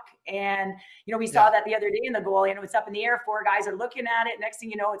the puck. And, we saw that the other day in the goal, it's up in the air, 4 guys are looking at it. Next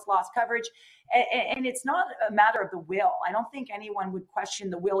thing you know, it's lost coverage. And it's not a matter of the will. I don't think anyone would question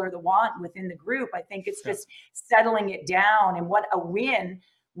the will or the want within the group. I think it's just settling it down. And what a win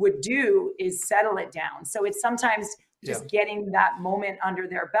would do is settle it down. So it's sometimes just getting that moment under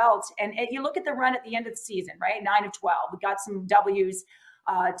their belt. And you look at the run at the end of the season, right? 9 of 12. We got some W's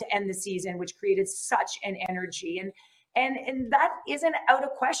to end the season, which created such an energy. And that isn't out of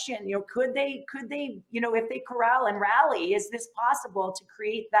question. Could they, if they corral and rally, is this possible to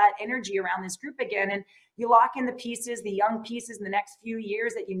create that energy around this group again? And you lock in the pieces, the young pieces in the next few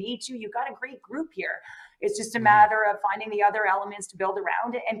years that you need to. You've got a great group here. It's just a matter of finding the other elements to build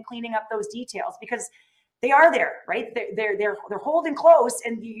around it and cleaning up those details, because they are there, right? They're holding close,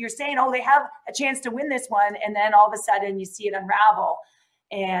 and you're saying, oh, they have a chance to win this one, and then all of a sudden you see it unravel,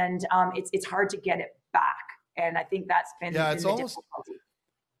 and it's hard to get it back. And I think that's been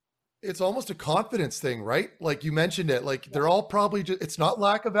it's almost a confidence thing, right? Like you mentioned it, like they're all probably just, it's not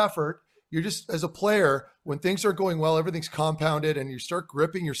lack of effort. You're just, as a player, when things are going well, everything's compounded and you start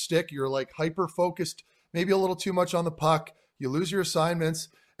gripping your stick, you're like hyper focused, maybe a little too much on the puck. You lose your assignments.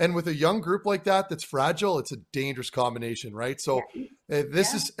 And with a young group like that, that's fragile, it's a dangerous combination, right? So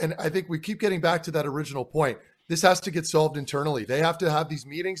this is, and I think we keep getting back to that original point. This has to get solved internally. They have to have these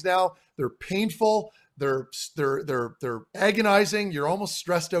meetings now. They're painful. They're agonizing. You're almost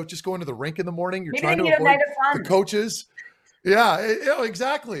stressed out just going to the rink in the morning. You're trying to avoid the coaches. Yeah,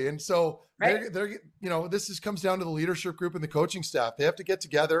 exactly. And so they're this comes down to the leadership group and the coaching staff. They have to get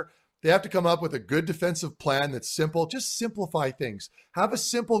together. They have to come up with a good defensive plan that's simple. Just simplify things. Have a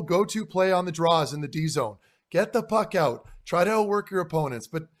simple go-to play on the draws in the D zone. Get the puck out. Try to outwork your opponents.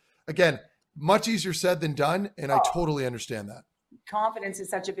 But again, much easier said than done, and I totally understand that. Confidence is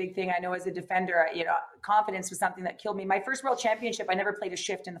such a big thing. I know as a defender, confidence was something that killed me. My first world championship, I never played a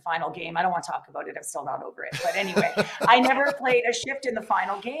shift in the final game. I don't want to talk about it. I'm still not over it. But anyway, I never played a shift in the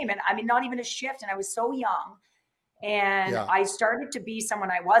final game. And I mean, not even a shift. And I was so young. And I started to be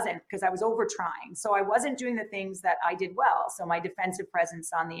someone I wasn't, because I was over trying. So I wasn't doing the things that I did well. So my defensive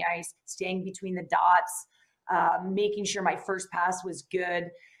presence on the ice, staying between the dots, making sure my first pass was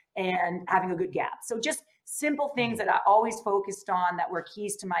good, and having a good gap. So just simple things that I always focused on that were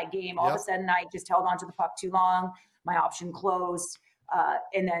keys to my game. All of a sudden, I just held on to the puck too long. My option closed.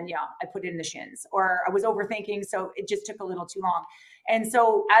 And then, I put it in the shins, or I was overthinking. So it just took a little too long. And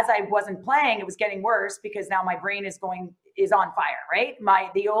so as I wasn't playing, it was getting worse, because now my brain is on fire, right?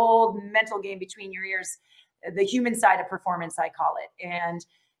 The old mental game between your ears, the human side of performance, I call it.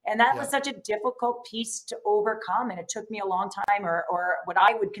 And that was such a difficult piece to overcome. And it took me a long time, or what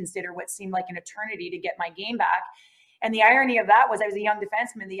I would consider what seemed like an eternity, to get my game back. And the irony of that was I was a young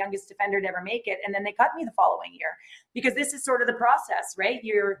defenseman, the youngest defender to ever make it. And then they cut me the following year, because this is sort of the process, right?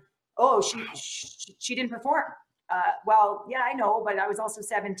 She didn't perform. Well, yeah, I know, but I was also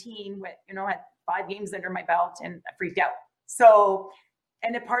 17 with, had 5 games under my belt, and I freaked out. So,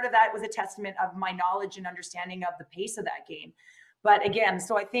 and a part of that was a testament of my knowledge and understanding of the pace of that game. But again,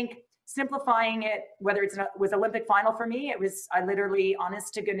 so I think simplifying it, whether it was Olympic final for me, I literally,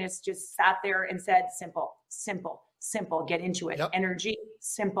 honest to goodness, just sat there and said, simple, simple, simple, get into it. Yep. Energy,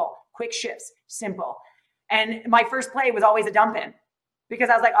 simple, quick shifts, simple. And my first play was always a dump in, because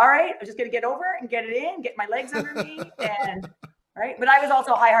I was like, all right, I'm just going to get over and get it in, get my legs under me. And right. But I was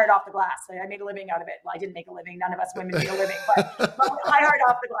also high hard off the glass. So I made a living out of it. Well, I didn't make a living. None of us women made a living, but high hard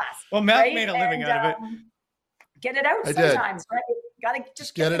off the glass. Well, Matt made a living out of it. Get it out sometimes, right? Got to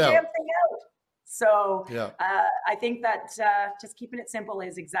just get the damn thing out. So I think that just keeping it simple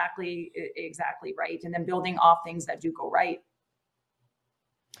is exactly right. And then building off things that do go right.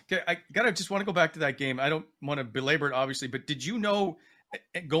 Okay, I just want to go back to that game. I don't want to belabor it, obviously, but did you know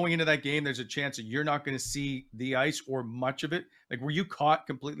going into that game, there's a chance that you're not going to see the ice or much of it? Like, were you caught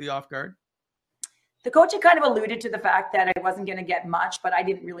completely off guard? The coach had kind of alluded to the fact that I wasn't going to get much, but I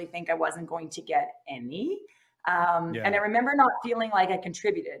didn't really think I wasn't going to get any. And I remember not feeling like I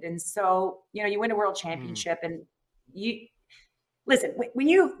contributed. And so, you win a world championship and you listen, when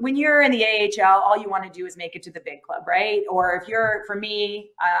you're in the AHL, all you want to do is make it to the big club, right? Or for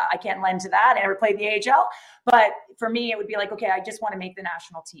me, I can't lend to that. I never played the AHL, but for me, it would be like, okay, I just want to make the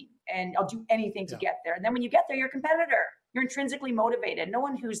national team and I'll do anything to get there. And then when you get there, you're a competitor, you're intrinsically motivated. No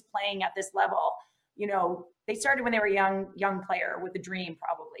one who's playing at this level, they started when they were a young player with a dream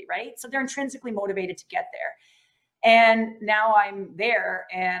probably, right? So they're intrinsically motivated to get there. And now I'm there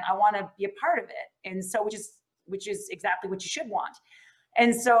and I want to be a part of it. And so, which is exactly what you should want.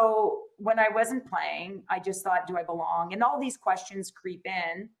 And so when I wasn't playing, I just thought, do I belong? And all these questions creep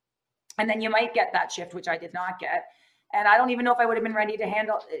in. And then you might get that shift, which I did not get. And I don't even know if I would have been ready to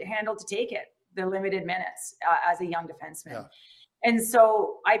handle to take it, the limited minutes as a young defenseman. Yeah. And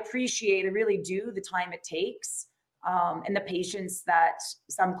so I really do the time it takes and the patience that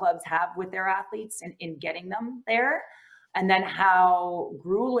some clubs have with their athletes in getting them there. And then how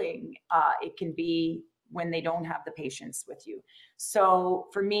grueling it can be when they don't have the patience with you. So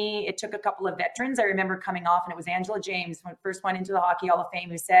for me, it took a couple of veterans. I remember coming off and it was Angela James, when I first went into the Hockey Hall of Fame,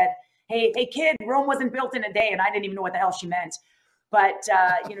 who said, hey kid, Rome wasn't built in a day. And I didn't even know what the hell she meant. But,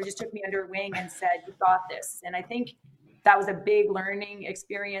 just took me under her wing and said, you got this. And I think that was a big learning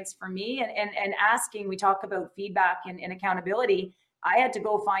experience for me. And asking, we talk about feedback and accountability. I had to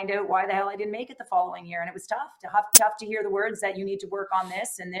go find out why the hell I didn't make it the following year. And it was tough to hear the words that you need to work on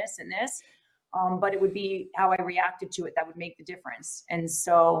this and this and this. But it would be how I reacted to it that would make the difference. And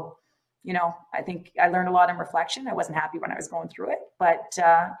so, I think I learned a lot in reflection. I wasn't happy when I was going through it, but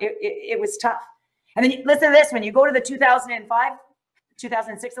it was tough. And then listen to this, when you go to the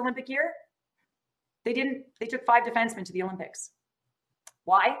 2006 Olympic year, they took 5 defensemen to the Olympics.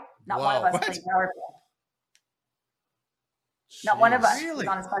 Why? Not one of us played power play. Not one of us was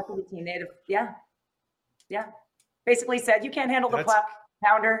on a specialty team. They had yeah. Basically said, you can't handle the puck,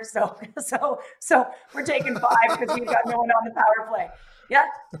 pounder. So we're taking 5 because we've got no one on the power play. Yeah.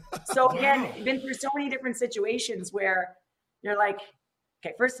 So again, been through so many different situations where you're like,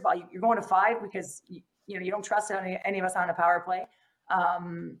 okay, first of all, you're going to 5 because you don't trust any of us on a power play.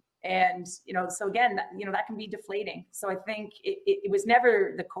 So again, that can be deflating. So I think it was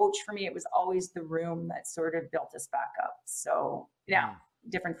never the coach for me. It was always the room that sort of built us back up. So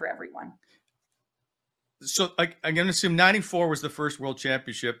different for everyone. So I'm going to assume 94 was the first world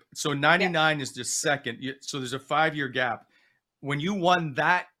championship. So 99 is just second. So there's a 5-year gap. When you won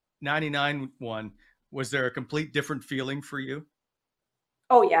that 99 one, was there a complete different feeling for you?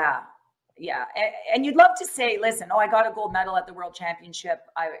 Oh yeah. Yeah. And you'd love to say, listen, I got a gold medal at the world championship.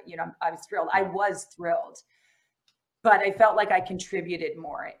 I was thrilled. I was thrilled, but I felt like I contributed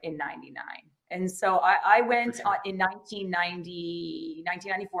more in 99. And so I went in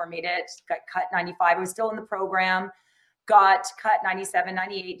 1994, made it, got cut 95. I was still in the program, got cut 97,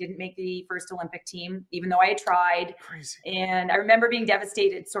 98, didn't make the first Olympic team, even though I had tried. Crazy. And I remember being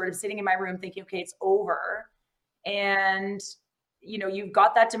devastated, sort of sitting in my room thinking, okay, it's over. And you've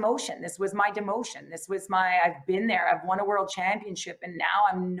got that demotion. This was my demotion. I've been there. I've won a world championship, and now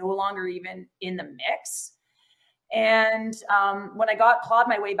I'm no longer even in the mix. And when I clawed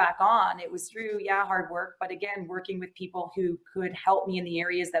my way back on, it was through, hard work, but again, working with people who could help me in the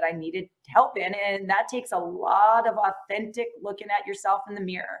areas that I needed help in. And that takes a lot of authentic looking at yourself in the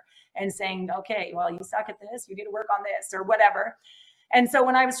mirror and saying, okay, well, you suck at this, you need to work on this or whatever. And so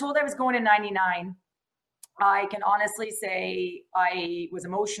when I was told I was going in 99, I can honestly say I was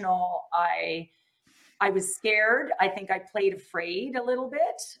emotional. I was scared. I think I played afraid a little bit.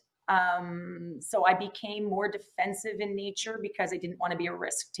 So I became more defensive in nature because I didn't want to be a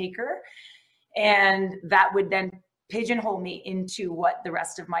risk taker. And that would then pigeonhole me into what the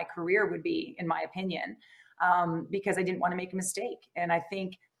rest of my career would be, in my opinion, because I didn't want to make a mistake. And I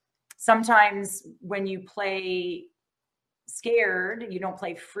think sometimes when you play scared, you don't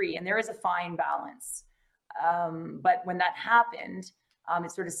play free, and there is a fine balance. But when that happened,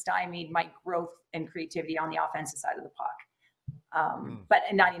 it sort of stymied my growth and creativity on the offensive side of the puck. But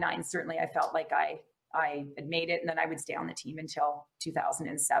in 99, certainly I felt like I had made it, and then I would stay on the team until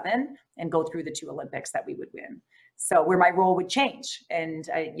 2007 and go through the 2 Olympics that we would win. So where my role would change and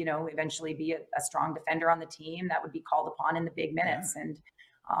I, eventually be a strong defender on the team that would be called upon in the big minutes. Yeah. And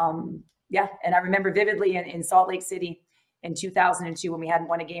and I remember vividly in Salt Lake City in 2002 when we hadn't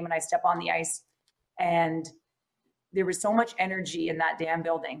won a game and I step on the ice, and there was so much energy in that damn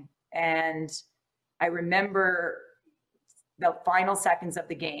building. And I remember the final seconds of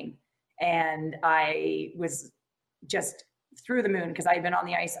the game, and I was just through the moon because I had been on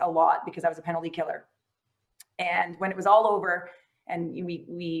the ice a lot because I was a penalty killer. And when it was all over and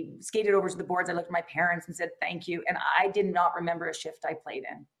we skated over to the boards, I looked at my parents and said, thank you. And I did not remember a shift I played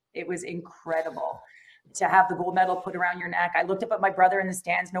in. It was incredible to have the gold medal put around your neck. I looked up at my brother in the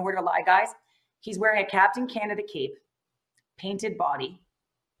stands, nowhere to lie, guys. He's wearing a Captain Canada cape, painted body.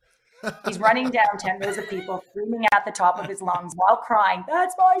 He's running down 10 rows of people, screaming at the top of his lungs while crying,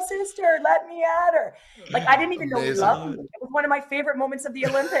 that's my sister, let me at her. Like, I didn't even know he loved me. It was one of my favorite moments of the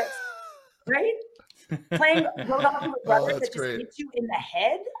Olympics, right? Playing road hockey with brothers that just hit you in the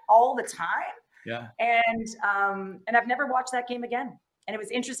head all the time. Yeah. And I've never watched that game again. And it was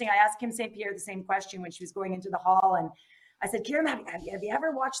interesting. I asked Kim St. Pierre the same question when she was going into the hall. And I said, Kim, have you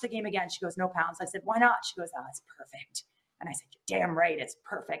ever watched the game again? She goes, no, Pounds. I said, why not? She goes, oh, it's perfect. And I said, you're damn right, it's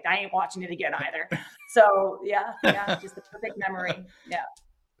perfect. I ain't watching it again either. So yeah, just a perfect memory. Yeah.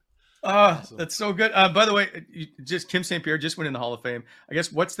 Awesome. That's so good. By the way, Kim St. Pierre just went in the Hall of Fame. I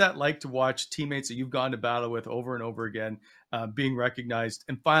guess, what's that like to watch teammates that you've gone to battle with over and over again being recognized,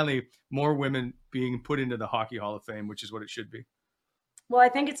 and finally more women being put into the Hockey Hall of Fame, which is what it should be? Well, I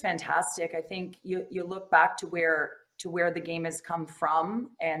think it's fantastic. I think you look back to where to where the game has come from,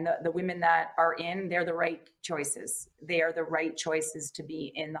 and the women that are in, they're the right choices. They are the right choices to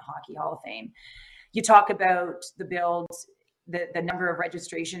be in the Hockey Hall of Fame. You talk about the build, the number of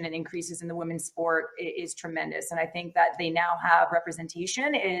registration and increases in the women's sport is tremendous. And I think that they now have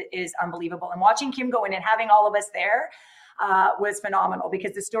representation is unbelievable. And watching Kim go in and having all of us there was phenomenal,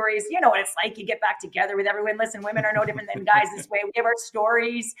 because the stories, you know what it's like, you get back together with everyone. Listen, women are no different than guys this way. We have our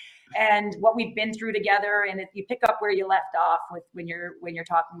stories and what we've been through together. And if you pick up where you left off with when you're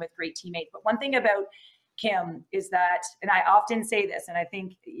talking with great teammates. But one thing about Kim is that, and I often say this, and I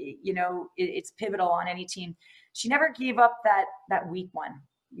think, you know, it's pivotal on any team. She never gave up that weak one,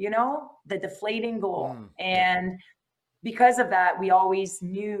 you know, the deflating goal. And because of that, we always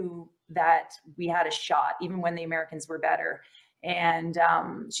knew that we had a shot, even when the Americans were better. And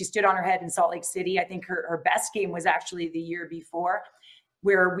she stood on her head in Salt Lake City. I think her best game was actually the year before,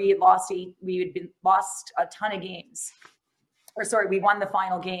 where we had lost a ton of games. Or sorry, we won the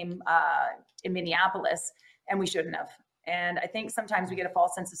final game in Minneapolis, and we shouldn't have. And I think sometimes we get a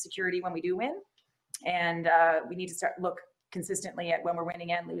false sense of security when we do win. And we need to look consistently at when we're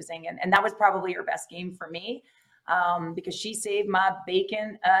winning and losing. And that was probably her best game for me, because she saved my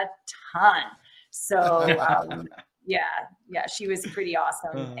bacon a ton. So yeah, she was pretty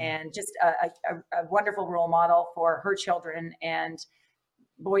awesome, and just a wonderful role model for her children and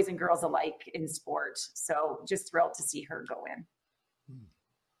boys and girls alike in sport. So just thrilled to see her go in.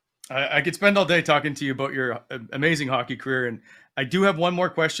 I could spend all day talking to you about your amazing hockey career. And I do have one more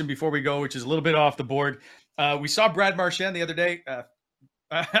question before we go, which is a little bit off the board. We saw Brad Marchand the other day.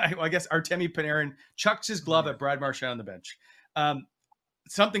 I guess Artemi Panarin chucks his glove at Brad Marchand on the bench.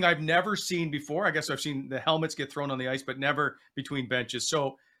 Something I've never seen before. I guess I've seen the helmets get thrown on the ice, but never between benches.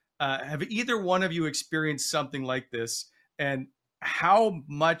 So have either one of you experienced something like this? And how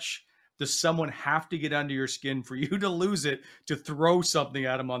much does someone have to get under your skin for you to lose it, to throw something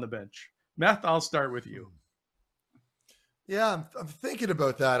at him on the bench? Meth, I'll start with you. Yeah, I'm thinking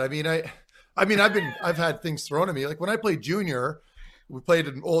about that. I've had things thrown at me. Like when I played junior, we played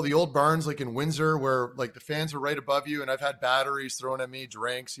in all the old barns, like in Windsor, where like the fans are right above you. And I've had batteries thrown at me,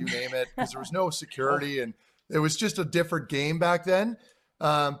 drinks, you name it, because there was no security and it was just a different game back then.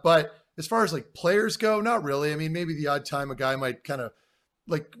 But as far as like players go, not really. I mean, maybe the odd time a guy might kind of,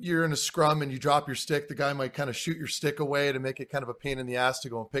 like you're in a scrum and you drop your stick, the guy might kind of shoot your stick away to make it kind of a pain in the ass to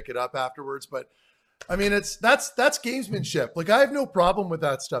go and pick it up afterwards. But I mean, that's gamesmanship. Like I have no problem with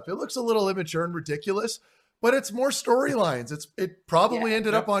that stuff. It looks a little immature and ridiculous, but it's more storylines. It probably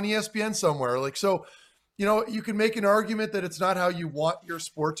ended up on ESPN somewhere. Like, so, you know, you can make an argument that it's not how you want your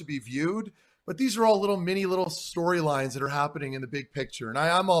sport to be viewed, but these are all little storylines that are happening in the big picture. And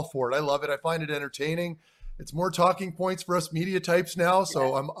I'm all for it. I love it. I find it entertaining. It's more talking points for us media types now.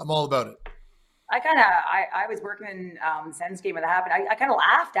 So I'm all about it. I was working in Sens game when that happened. I kind of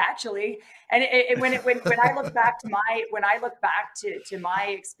laughed actually. And when I look back to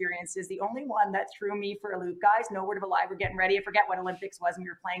my experiences, the only one that threw me for a loop, guys, no word of a lie, we're getting ready. I forget what Olympics was, and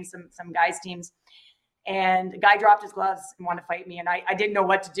we were playing some guys teams. And the guy dropped his gloves and wanted to fight me. And I didn't know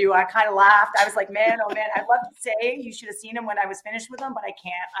what to do. I kind of laughed. I was like, man, oh man, I'd love to say you should have seen him when I was finished with him, but I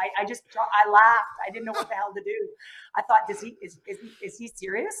can't. I laughed. I didn't know what the hell to do. I thought, is he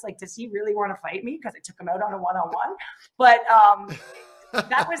serious? Like, does he really want to fight me? Because I took him out on a one-on-one. But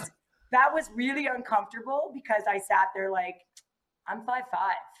that was really uncomfortable, because I sat there like, I'm 5'5".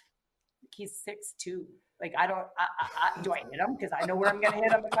 He's 6'2". Like, do I hit him? Because I know where I'm going to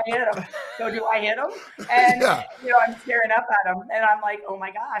hit him if I hit him. So do I hit him? And, I'm staring up at him and I'm like, oh my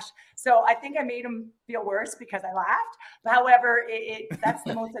gosh. So I think I made him feel worse because I laughed. However, that's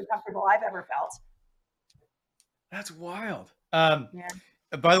the most uncomfortable I've ever felt. That's wild. By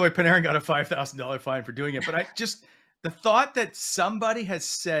the way, Panarin got a $5,000 fine for doing it. But the thought that somebody has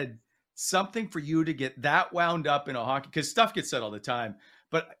said something for you to get that wound up in a hockey, because stuff gets said all the time,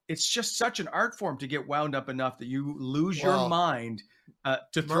 but it's just such an art form to get wound up enough that you lose your mind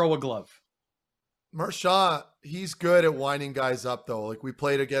to throw a glove. Marchand, he's good at winding guys up though. Like we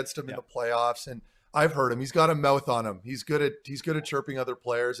played against him in the playoffs, and I've heard him. He's got a mouth on him. He's good at chirping other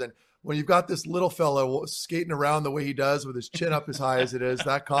players. And when you've got this little fella skating around the way he does with his chin up as high as it is,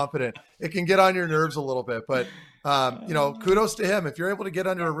 that confident, it can get on your nerves a little bit. But kudos to him. If you're able to get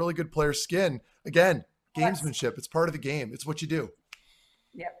under a really good player's skin, again, gamesmanship. It's part of the game. It's what you do.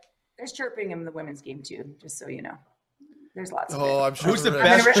 Yep. There's chirping in the women's game too, just so you know. There's lots of it. I'm sure. Who's the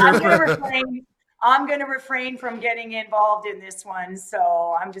best chirper? I'm going to refrain from getting involved in this one,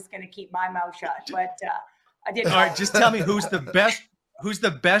 so I'm just going to keep my mouth shut. But I did. All right, just tell me who's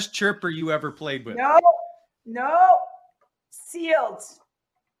the best chirper you ever played with? No, Sealed.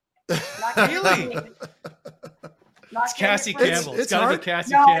 Not really. It's Cassie Campbell. It's got to be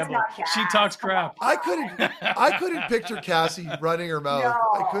Cassie No, Campbell. It's not Cass. She talks crap. I couldn't picture Cassie running her mouth.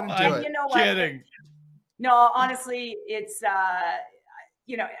 No. I couldn't do it. You know what? Kidding. No, honestly, it's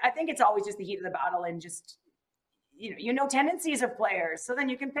I think it's always just the heat of the battle and just tendencies of players. So then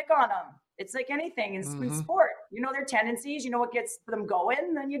you can pick on them. It's like anything in sport. You know their tendencies. You know what gets them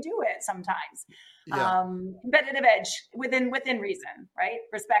going. Then you do it sometimes. Yeah. Competitive edge within reason, right?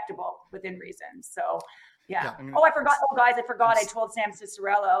 Respectable within reason. So, yeah. Oh, I forgot. Oh, guys, I forgot. I told Sam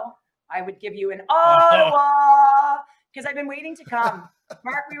Cicerello I would give you an Ottawa because I've been waiting to come.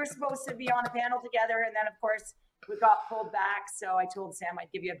 Mark, we were supposed to be on a panel together, and then of course we got pulled back. So I told Sam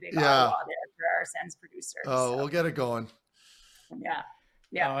I'd give you a big Ottawa there for our Sens producers. Oh, we'll get it going. Yeah.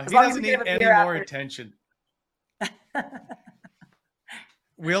 Yeah. He doesn't need any more attention.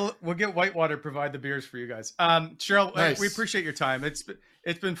 We'll get Whitewater provide the beers for you guys. Cheryl, nice. We appreciate your time. It's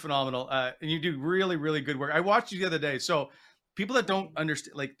been phenomenal. And you do really, really good work. I watched you the other day. So people that don't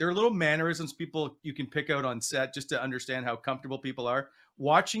understand, like there are little mannerisms you can pick out on set just to understand how comfortable people are.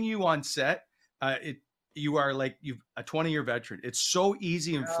 Watching you on set, you are like you've a 20-year veteran. It's so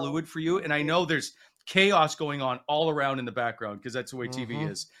easy and fluid for you. And I know there's chaos going on all around in the background because that's the way TV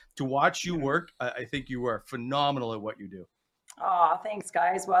is. To watch you work, I think you are phenomenal at what you do. Oh, thanks,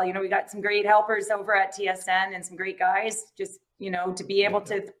 guys. Well, we got some great helpers over at TSN and some great guys just, to be able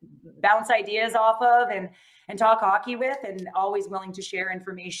to bounce ideas off of and talk hockey with, and always willing to share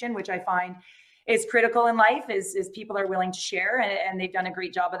information, which I find is critical in life is people are willing to share, and they've done a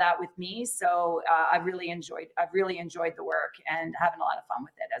great job of that with me. So I've really enjoyed the work and having a lot of fun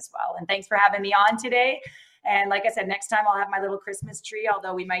with it as well. And thanks for having me on today. And like I said, next time I'll have my little Christmas tree,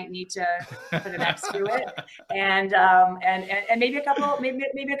 although we might need to put an X through it, and maybe a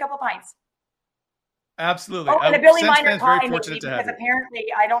couple pints. Absolutely. Oh, and a Billy Miner pie, maybe, because apparently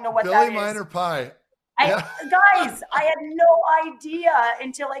I don't know what that is. Billy Miner pie. Guys, I had no idea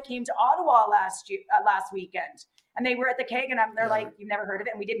until I came to Ottawa last weekend, and they were at the keg, and they're like, "You've never heard of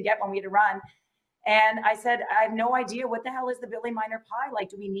it?" And we didn't get one; we had to run. And I said, "I have no idea what the hell is the Billy Miner pie. Like,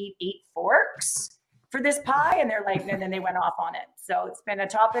 do we need 8 forks for this pie?" And they're like, and then they went off on it. So it's been a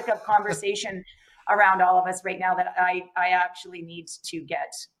topic of conversation around all of us right now that I actually need to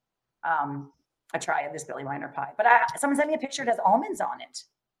get a try of this Billy Miner pie. But someone sent me a picture that has almonds on it.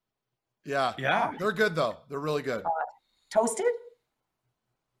 Yeah. They're good though. They're really good. Toasted?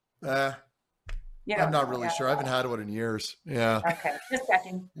 I'm not really sure. I haven't had one in years. Yeah. Okay. Just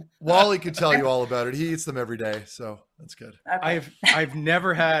checking. Wally could tell you all about it. He eats them every day, so that's good. Okay. I've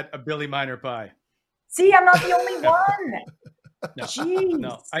never had a Billy Miner pie. See, I'm not the only one. No, Jeez.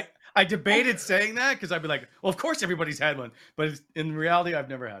 no. I debated saying that because I'd be like, well, of course everybody's had one, but in reality, I've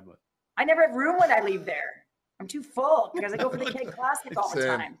never had one. I never have room when I leave there. I'm too full because I go for the Keg Classic all the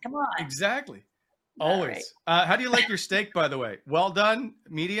time. Come on. Exactly. Always. Right. How do you like your steak, by the way? Well done?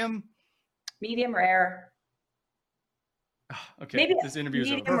 Medium? Medium rare. Okay. Maybe this interview is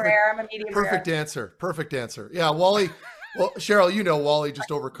medium rare. I'm a medium Perfect rare. answer. Perfect answer. Yeah, Wally. Well, Cheryl, Wally just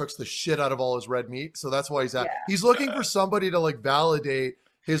overcooks the shit out of all his red meat. So that's why he's looking for somebody to like validate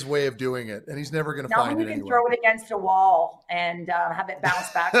his way of doing it. And he's never going to find it anywhere. You can throw it against a wall and have it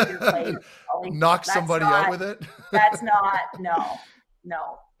bounce back to your plate. Knock somebody out with it? That's not,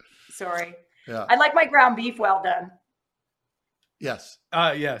 no. Sorry. Yeah. I like my ground beef well done. Yes.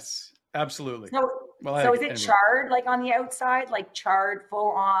 Yes, absolutely. So is it charred like on the outside, like charred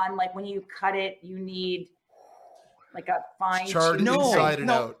full on? Like when you cut it, you need like a fine charred inside and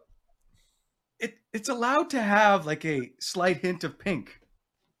out. It's allowed to have like a slight hint of pink.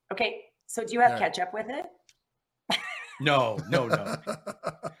 Okay, so do you have ketchup with it? No.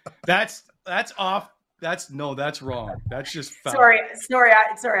 That's off. That's wrong. That's just foul. Sorry.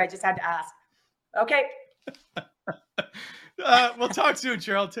 I just had to ask. Okay. We'll talk soon,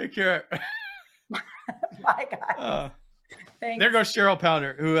 Cheryl. Take care. Bye, guys. Thanks. There goes Cheryl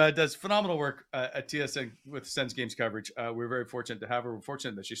Pounder, who does phenomenal work at TSN with Sens games coverage. We're very fortunate to have her. We're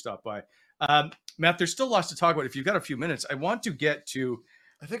fortunate that she stopped by. Matt, there's still lots to talk about. If you've got a few minutes, I want to get to.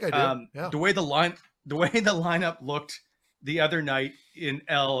 I think I do. Yeah. The way the lineup looked the other night in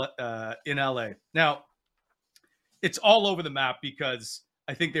LA. Now, it's all over the map because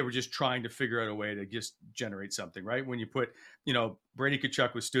I think they were just trying to figure out a way to just generate something, right? When you put, Brady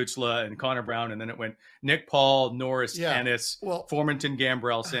Tkachuk with Stützle and Connor Brown, and then it went Nick Paul, Norris, Ennis, Formanton,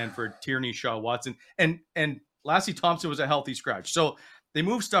 Gambrell, Sanford, Tierney, Shaw, Watson, and Lassie Thompson was a healthy scratch. So they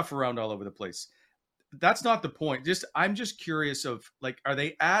move stuff around all over the place. That's not the point. I'm just curious of are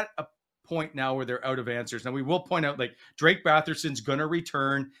they at a point now where they're out of answers? Now we will point out Drake Batherson's going to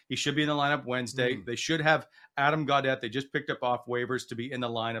return. He should be in the lineup Wednesday. They should have Adam Gaudette, they just picked up off waivers to be in the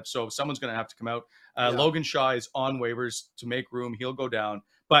lineup. So someone's going to have to come out. Yeah. Logan Shaw is on waivers to make room. He'll go down.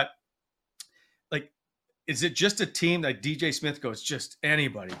 But like, is it just a team that DJ Smith goes, just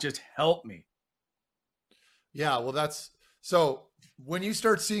anybody, just help me? Yeah, well, that's so when you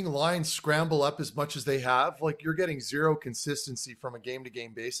start seeing lines scramble up as much as they have, like you're getting zero consistency from a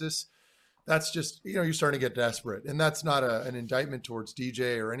game-to-game basis. That's just, you're starting to get desperate. And that's not an indictment towards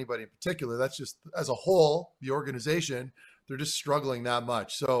DJ or anybody in particular. That's just, as a whole, the organization, they're just struggling that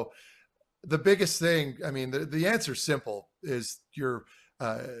much. So the biggest thing, I mean, the answer is simple, is your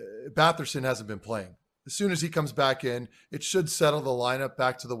Batherson hasn't been playing. As soon as he comes back in, it should settle the lineup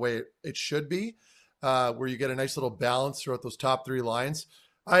back to the way it should be, where you get a nice little balance throughout those top three lines.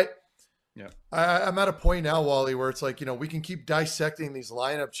 I'm at a point now, Wally, where it's like, we can keep dissecting these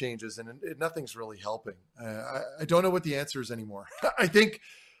lineup changes and nothing's really helping. I don't know what the answer is anymore. I think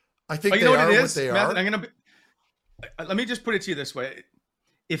they are what they are. Let me just put it to you this way.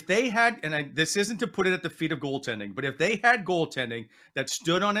 If they had, and this isn't to put it at the feet of goaltending, but if they had goaltending that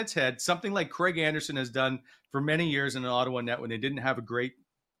stood on its head, something like Craig Anderson has done for many years in an Ottawa net when they didn't have a great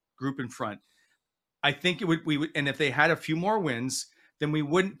group in front, I think we would, and if they had a few more wins, then we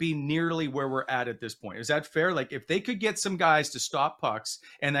wouldn't be nearly where we're at this point. Is that fair? Like if they could get some guys to stop pucks,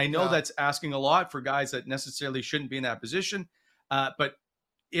 and I know that's asking a lot for guys that necessarily shouldn't be in that position, but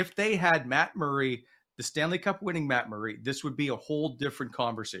if they had Matt Murray, the Stanley Cup winning Matt Murray, this would be a whole different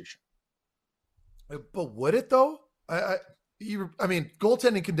conversation. But would it though? I mean,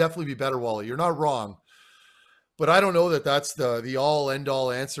 goaltending can definitely be better, Wally. You're not wrong. But I don't know that that's the all end all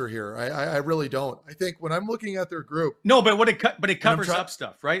answer here. I really don't. I think when I'm looking at their group, no, but it covers up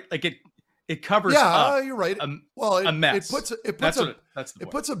stuff, right? Like it covers. Yeah, you're right. A mess. It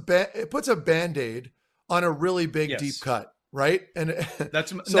puts a Band-Aid on a really big deep cut, right? And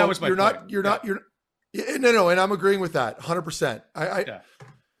that was my point. No, and I'm agreeing with that 100%.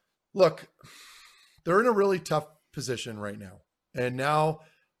 Look, they're in a really tough position right now, and now.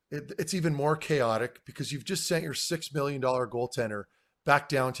 It's even more chaotic because you've just sent your $6 million goaltender back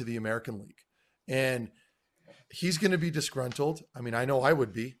down to the American League. And he's going to be disgruntled. I mean, I know I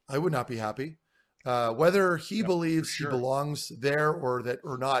would be. I would not be happy. Whether he believes he belongs there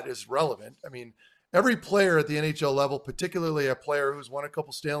or not is relevant. I mean, every player at the NHL level, particularly a player who's won a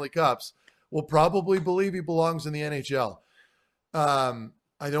couple Stanley Cups, will probably believe he belongs in the NHL.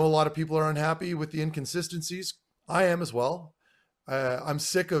 I know a lot of people are unhappy with the inconsistencies. I am as well. I'm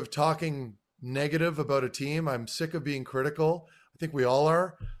sick of talking negative about a team. I'm sick of being critical. I think we all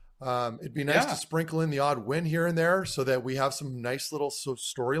are. It'd be nice to sprinkle in the odd win here and there so that we have some nice little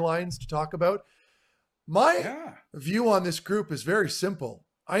storylines to talk about. My view on this group is very simple.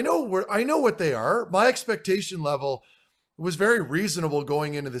 I know what they are. My expectation level was very reasonable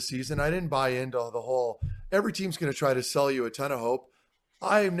going into the season. I didn't buy into the whole, every team's going to try to sell you a ton of hope.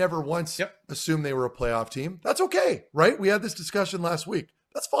 I never once assumed they were a playoff team. That's okay, right? We had this discussion last week.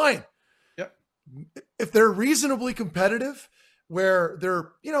 That's fine. Yep. If they're reasonably competitive, where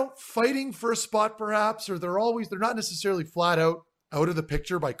they're, fighting for a spot perhaps, or they're not necessarily flat out of the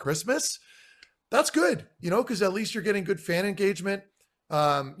picture by Christmas, that's good, because at least you're getting good fan engagement.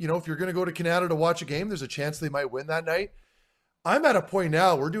 If you're going to go to Canada to watch a game, there's a chance they might win that night. I'm at a point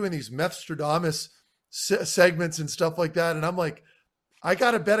now, we're doing these Methstradamus segments and stuff like that. And I'm like, I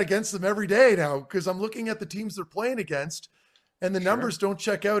got to bet against them every day now because I'm looking at the teams they're playing against and the numbers don't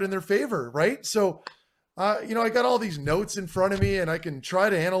check out in their favor. Right. So, I got all these notes in front of me and I can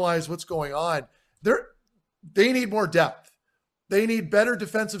try to analyze what's going on. They need more depth. They need better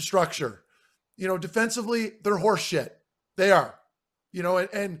defensive structure. Defensively, they're horse shit. They are,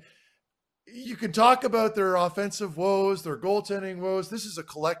 and you can talk about their offensive woes, their goaltending woes. This is a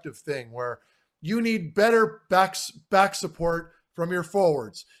collective thing where you need better back support from your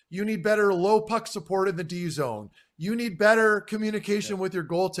forwards. You need better low puck support in the D zone. You need better communication with your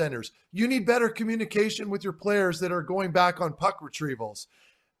goaltenders. You need better communication with your players that are going back on puck retrievals.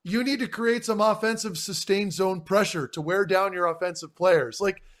 You need to create some offensive sustained zone pressure to wear down your offensive players.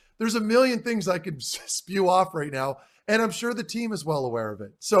 Like there's a million things I could spew off right now. And I'm sure the team is well aware of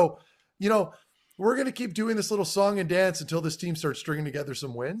it. So, we're going to keep doing this little song and dance until this team starts stringing together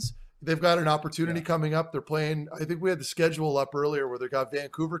some wins. They've got an opportunity coming up. They're playing, I think we had the schedule up earlier where they got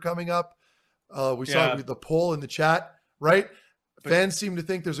Vancouver coming up. We saw the poll in the chat, right? Fans seem to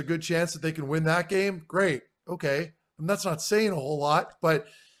think there's a good chance that they can win that game. Great. Okay. And that's not saying a whole lot, but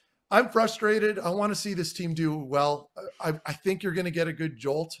I'm frustrated. I want to see this team do well. I think you're going to get a good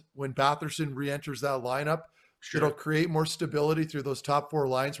jolt when Batherson re-enters that lineup. Sure. It'll create more stability through those top four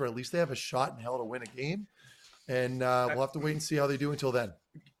lines where at least they have a shot in hell to win a game. And we'll have to wait and see how they do until then.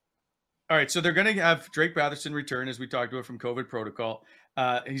 All right, so they're going to have Drake Batherson return, as we talked about, from COVID protocol.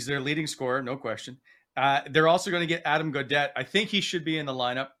 He's their leading scorer, no question. They're also going to get Adam Gaudette. I think he should be in the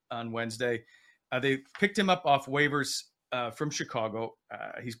lineup on Wednesday. They picked him up off waivers from Chicago.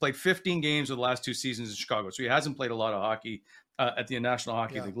 He's played 15 games of the last 2 seasons in Chicago, so he hasn't played a lot of hockey at the National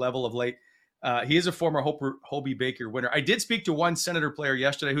Hockey League level of late. He is a former Hobey Baker winner. I did speak to one Senator player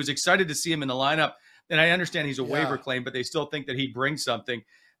yesterday who's excited to see him in the lineup, and I understand he's a waiver claim, but they still think that he brings something.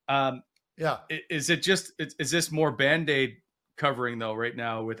 Is this more Band-Aid covering though right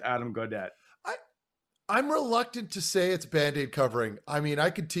now with Adam Gaudette? I'm reluctant to say it's Band-Aid covering. I mean, I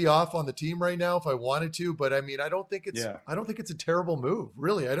could tee off on the team right now if I wanted to, but I mean, I don't think it's a terrible move.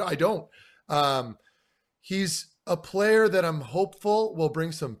 Really. I don't. He's a player that I'm hopeful will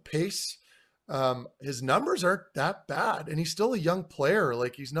bring some pace. His numbers aren't that bad, and he's still a young player.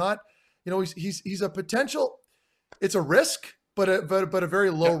 Like, he's not, he's a potential, it's a risk, but a very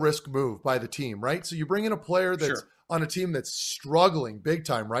low risk move by the team, right? So you bring in a player that's on a team that's struggling big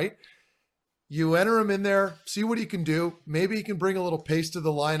time, right? You enter him in there, see what he can do. Maybe he can bring a little pace to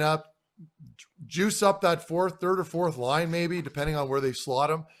the lineup, juice up that third or fourth line, maybe depending on where they slot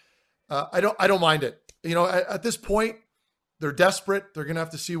him. I don't mind it. At this point, they're desperate. They're going to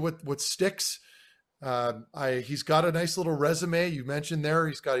have to see what sticks. He's got a nice little resume. You mentioned there,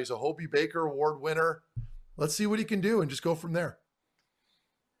 he's a Hobey Baker Award winner. Let's see what he can do and just go from there.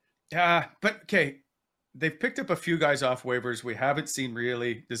 But okay. They've picked up a few guys off waivers we haven't seen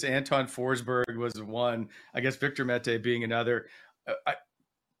really. This Anton Forsberg was one. I guess Victor Mete being another.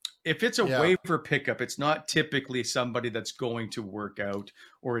 If it's a waiver pickup, it's not typically somebody that's going to work out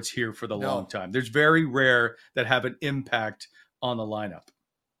or it's here for the long time. There's very rare that have an impact on the lineup.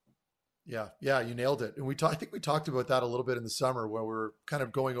 Yeah, you nailed it. And I think we talked about that a little bit in the summer where we're kind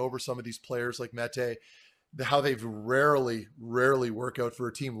of going over some of these players like Mete, how they've rarely work out for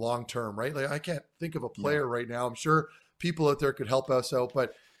a team long-term, right? Like, I can't think of a player right now. I'm sure people out there could help us out,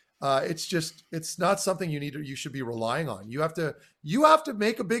 but it's not something you should be relying on. You have to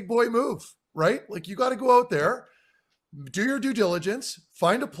make a big boy move, right? Like, you got to go out there, do your due diligence,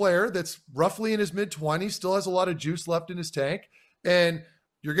 find a player that's roughly in his mid-20s, still has a lot of juice left in his tank, and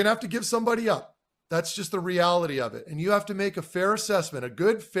you're going to have to give somebody up. That's just the reality of it. And you have to make a fair assessment, a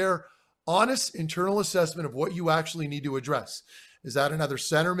good, fair, honest internal assessment of what you actually need to address. Is that another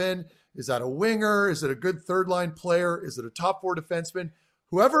centerman? Is that a winger? Is it a good third line player? Is it a top 4 defenseman?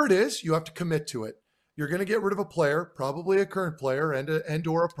 Whoever it is, you have to commit to it. You're going to get rid of a player, probably a current player and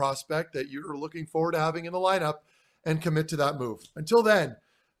or a prospect that you're looking forward to having in the lineup, and commit to that move. Until then,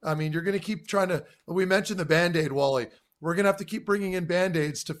 I mean, you're going to keep trying to, we mentioned the Band-Aid, Wally. We're going to have to keep bringing in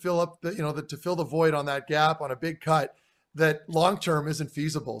Band-Aids to fill up to fill the void on that gap on a big cut that long-term isn't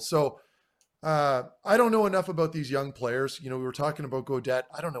feasible. So, I don't know enough about these young players. We were talking about Gaudette.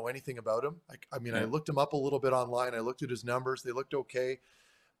 I don't know anything about him. I looked him up a little bit online. I looked at his numbers. They looked okay.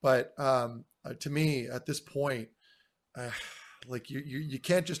 But to me, at this point, like you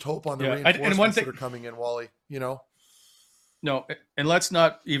can't just hope on the reinforcements that are coming in, Wally, No, and let's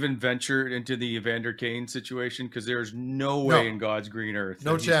not even venture into the Evander Kane situation, because there's no way in God's green earth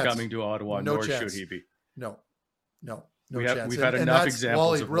that he's coming to Ottawa, nor should he be. No. We've had enough examples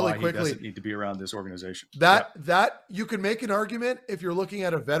Wally, of really why quickly, he doesn't need to be around this organization. That you can make an argument if you're looking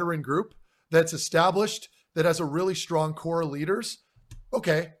at a veteran group that's established, that has a really strong core of leaders.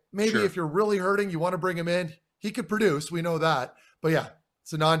 Okay, maybe if you're really hurting, you want to bring him in. He could produce. We know that. But yeah,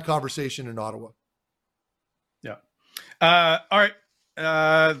 it's a non-conversation in Ottawa. Yeah. All right.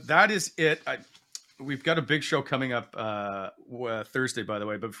 That is it. We've got a big show coming up Thursday, by the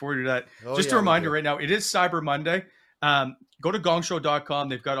way. But before we do that, just a reminder right now, it is Cyber Monday. Go to gongshow.com.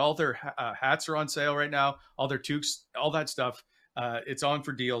 They've got all their hats are on sale right now, all their toques, all that stuff. It's on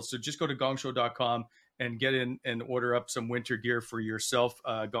for deals. So just go to gongshow.com and get in and order up some winter gear for yourself.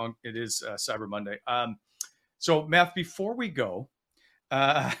 It is Cyber Monday. So Matt, before we go,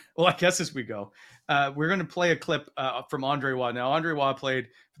 I guess as we go, we're going to play a clip from Andre Waugh. Now, Andre Waugh played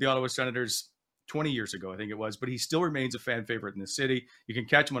for the Ottawa Senators 20 years ago, I think it was, but he still remains a fan favorite in the city. You can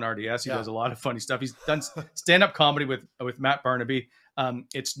catch him on RDS. He does a lot of funny stuff. He's done stand-up comedy with Matt Barnaby.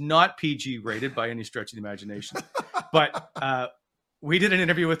 It's not PG rated by any stretch of the imagination, but we did an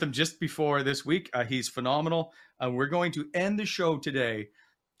interview with him just before this week. He's phenomenal. We're going to end the show today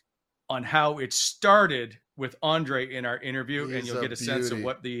on how it started with Andre in our interview, and you'll get a sense of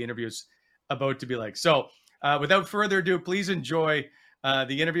what the interview is about to be like. So without further ado, please enjoy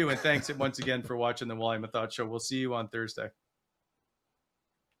the interview, and thanks once again for watching the Wally Methot Show. We'll see you on Thursday.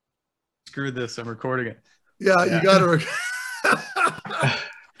 Screw this, I'm recording it. Yeah. You got to.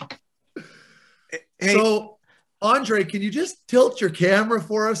 Hey. So Andre, can you just tilt your camera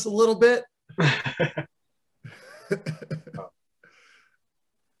for us a little bit?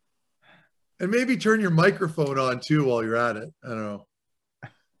 And maybe turn your microphone on too while you're at it. I don't know.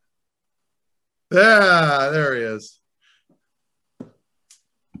 Yeah, there he is.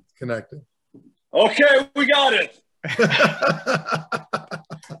 It's connected. Okay, we got it.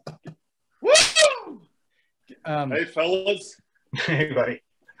 Woo! Hey, fellas. Hey, buddy.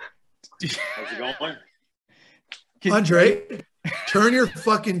 How's it going? Andre, turn your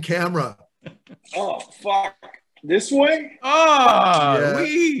fucking camera. Oh, fuck. This way? Oh,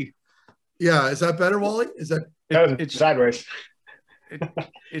 yeah. Yeah, is that better, Wally? Is that it's sideways?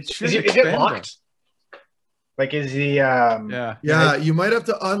 It should. Is it locked? Like, is the Yeah, you might have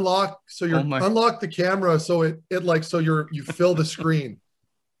to unlock. So you're unlock the camera so it like so you fill the screen.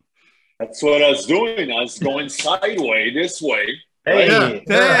 That's what I was doing. I was going sideways this way. Hey, right?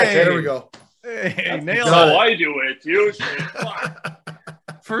 There we go. Hey, That's how I do it usually.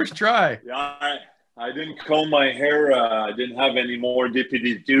 First try. Yeah, I didn't comb my hair. I didn't have any more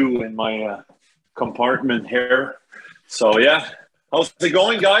dippity-doo in my compartment hair. So, yeah. How's it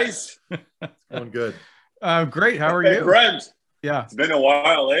going, guys? Going good. Great. How are you? Brent. Yeah. It's been a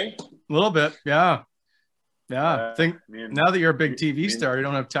while, eh? A little bit. Yeah. Yeah. Now that you're a big TV star, you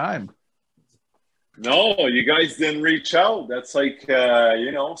don't have time. No, you guys didn't reach out. That's like,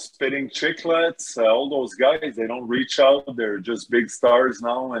 Spitting Chicklets, all those guys, they don't reach out. They're just big stars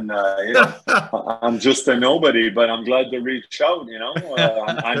now. And, I'm just a nobody, but I'm glad to reach out,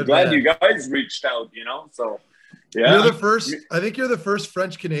 I'm glad you guys reached out, So, yeah. You're the first, I think you're the first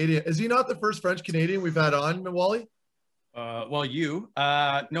French Canadian. Is he not the first French Canadian we've had on, Wally? Well, you.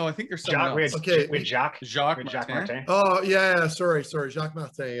 No, I think there's someone else. With Jacques Martin. Oh, yeah. Sorry. Jacques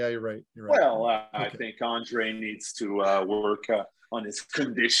Martin. Yeah, you're right. Well, I think Andre needs to work on his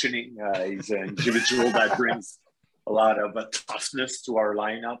conditioning. He's an individual that brings a lot of toughness to our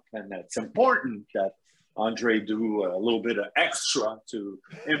lineup, and it's important that Andre do a little bit of extra to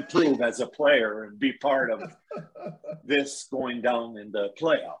improve as a player and be part of this going down in the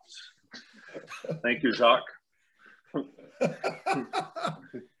playoffs. Thank you, Jacques.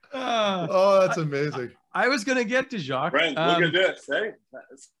 That's amazing. I was gonna get to Jacques. Brent, look at this, hey.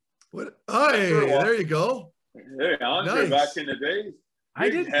 What? Hey, there you go. Hey, Andre, back in the days, I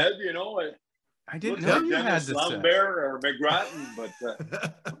didn't head, I didn't know you had this. Lambert or McGrattan, but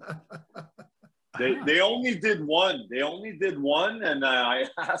they only did one. And I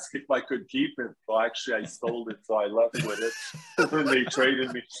asked if I could keep it. Well, actually, I stole it, so I left with it. And they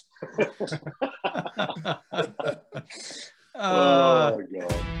traded me. Oh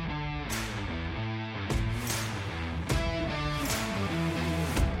God.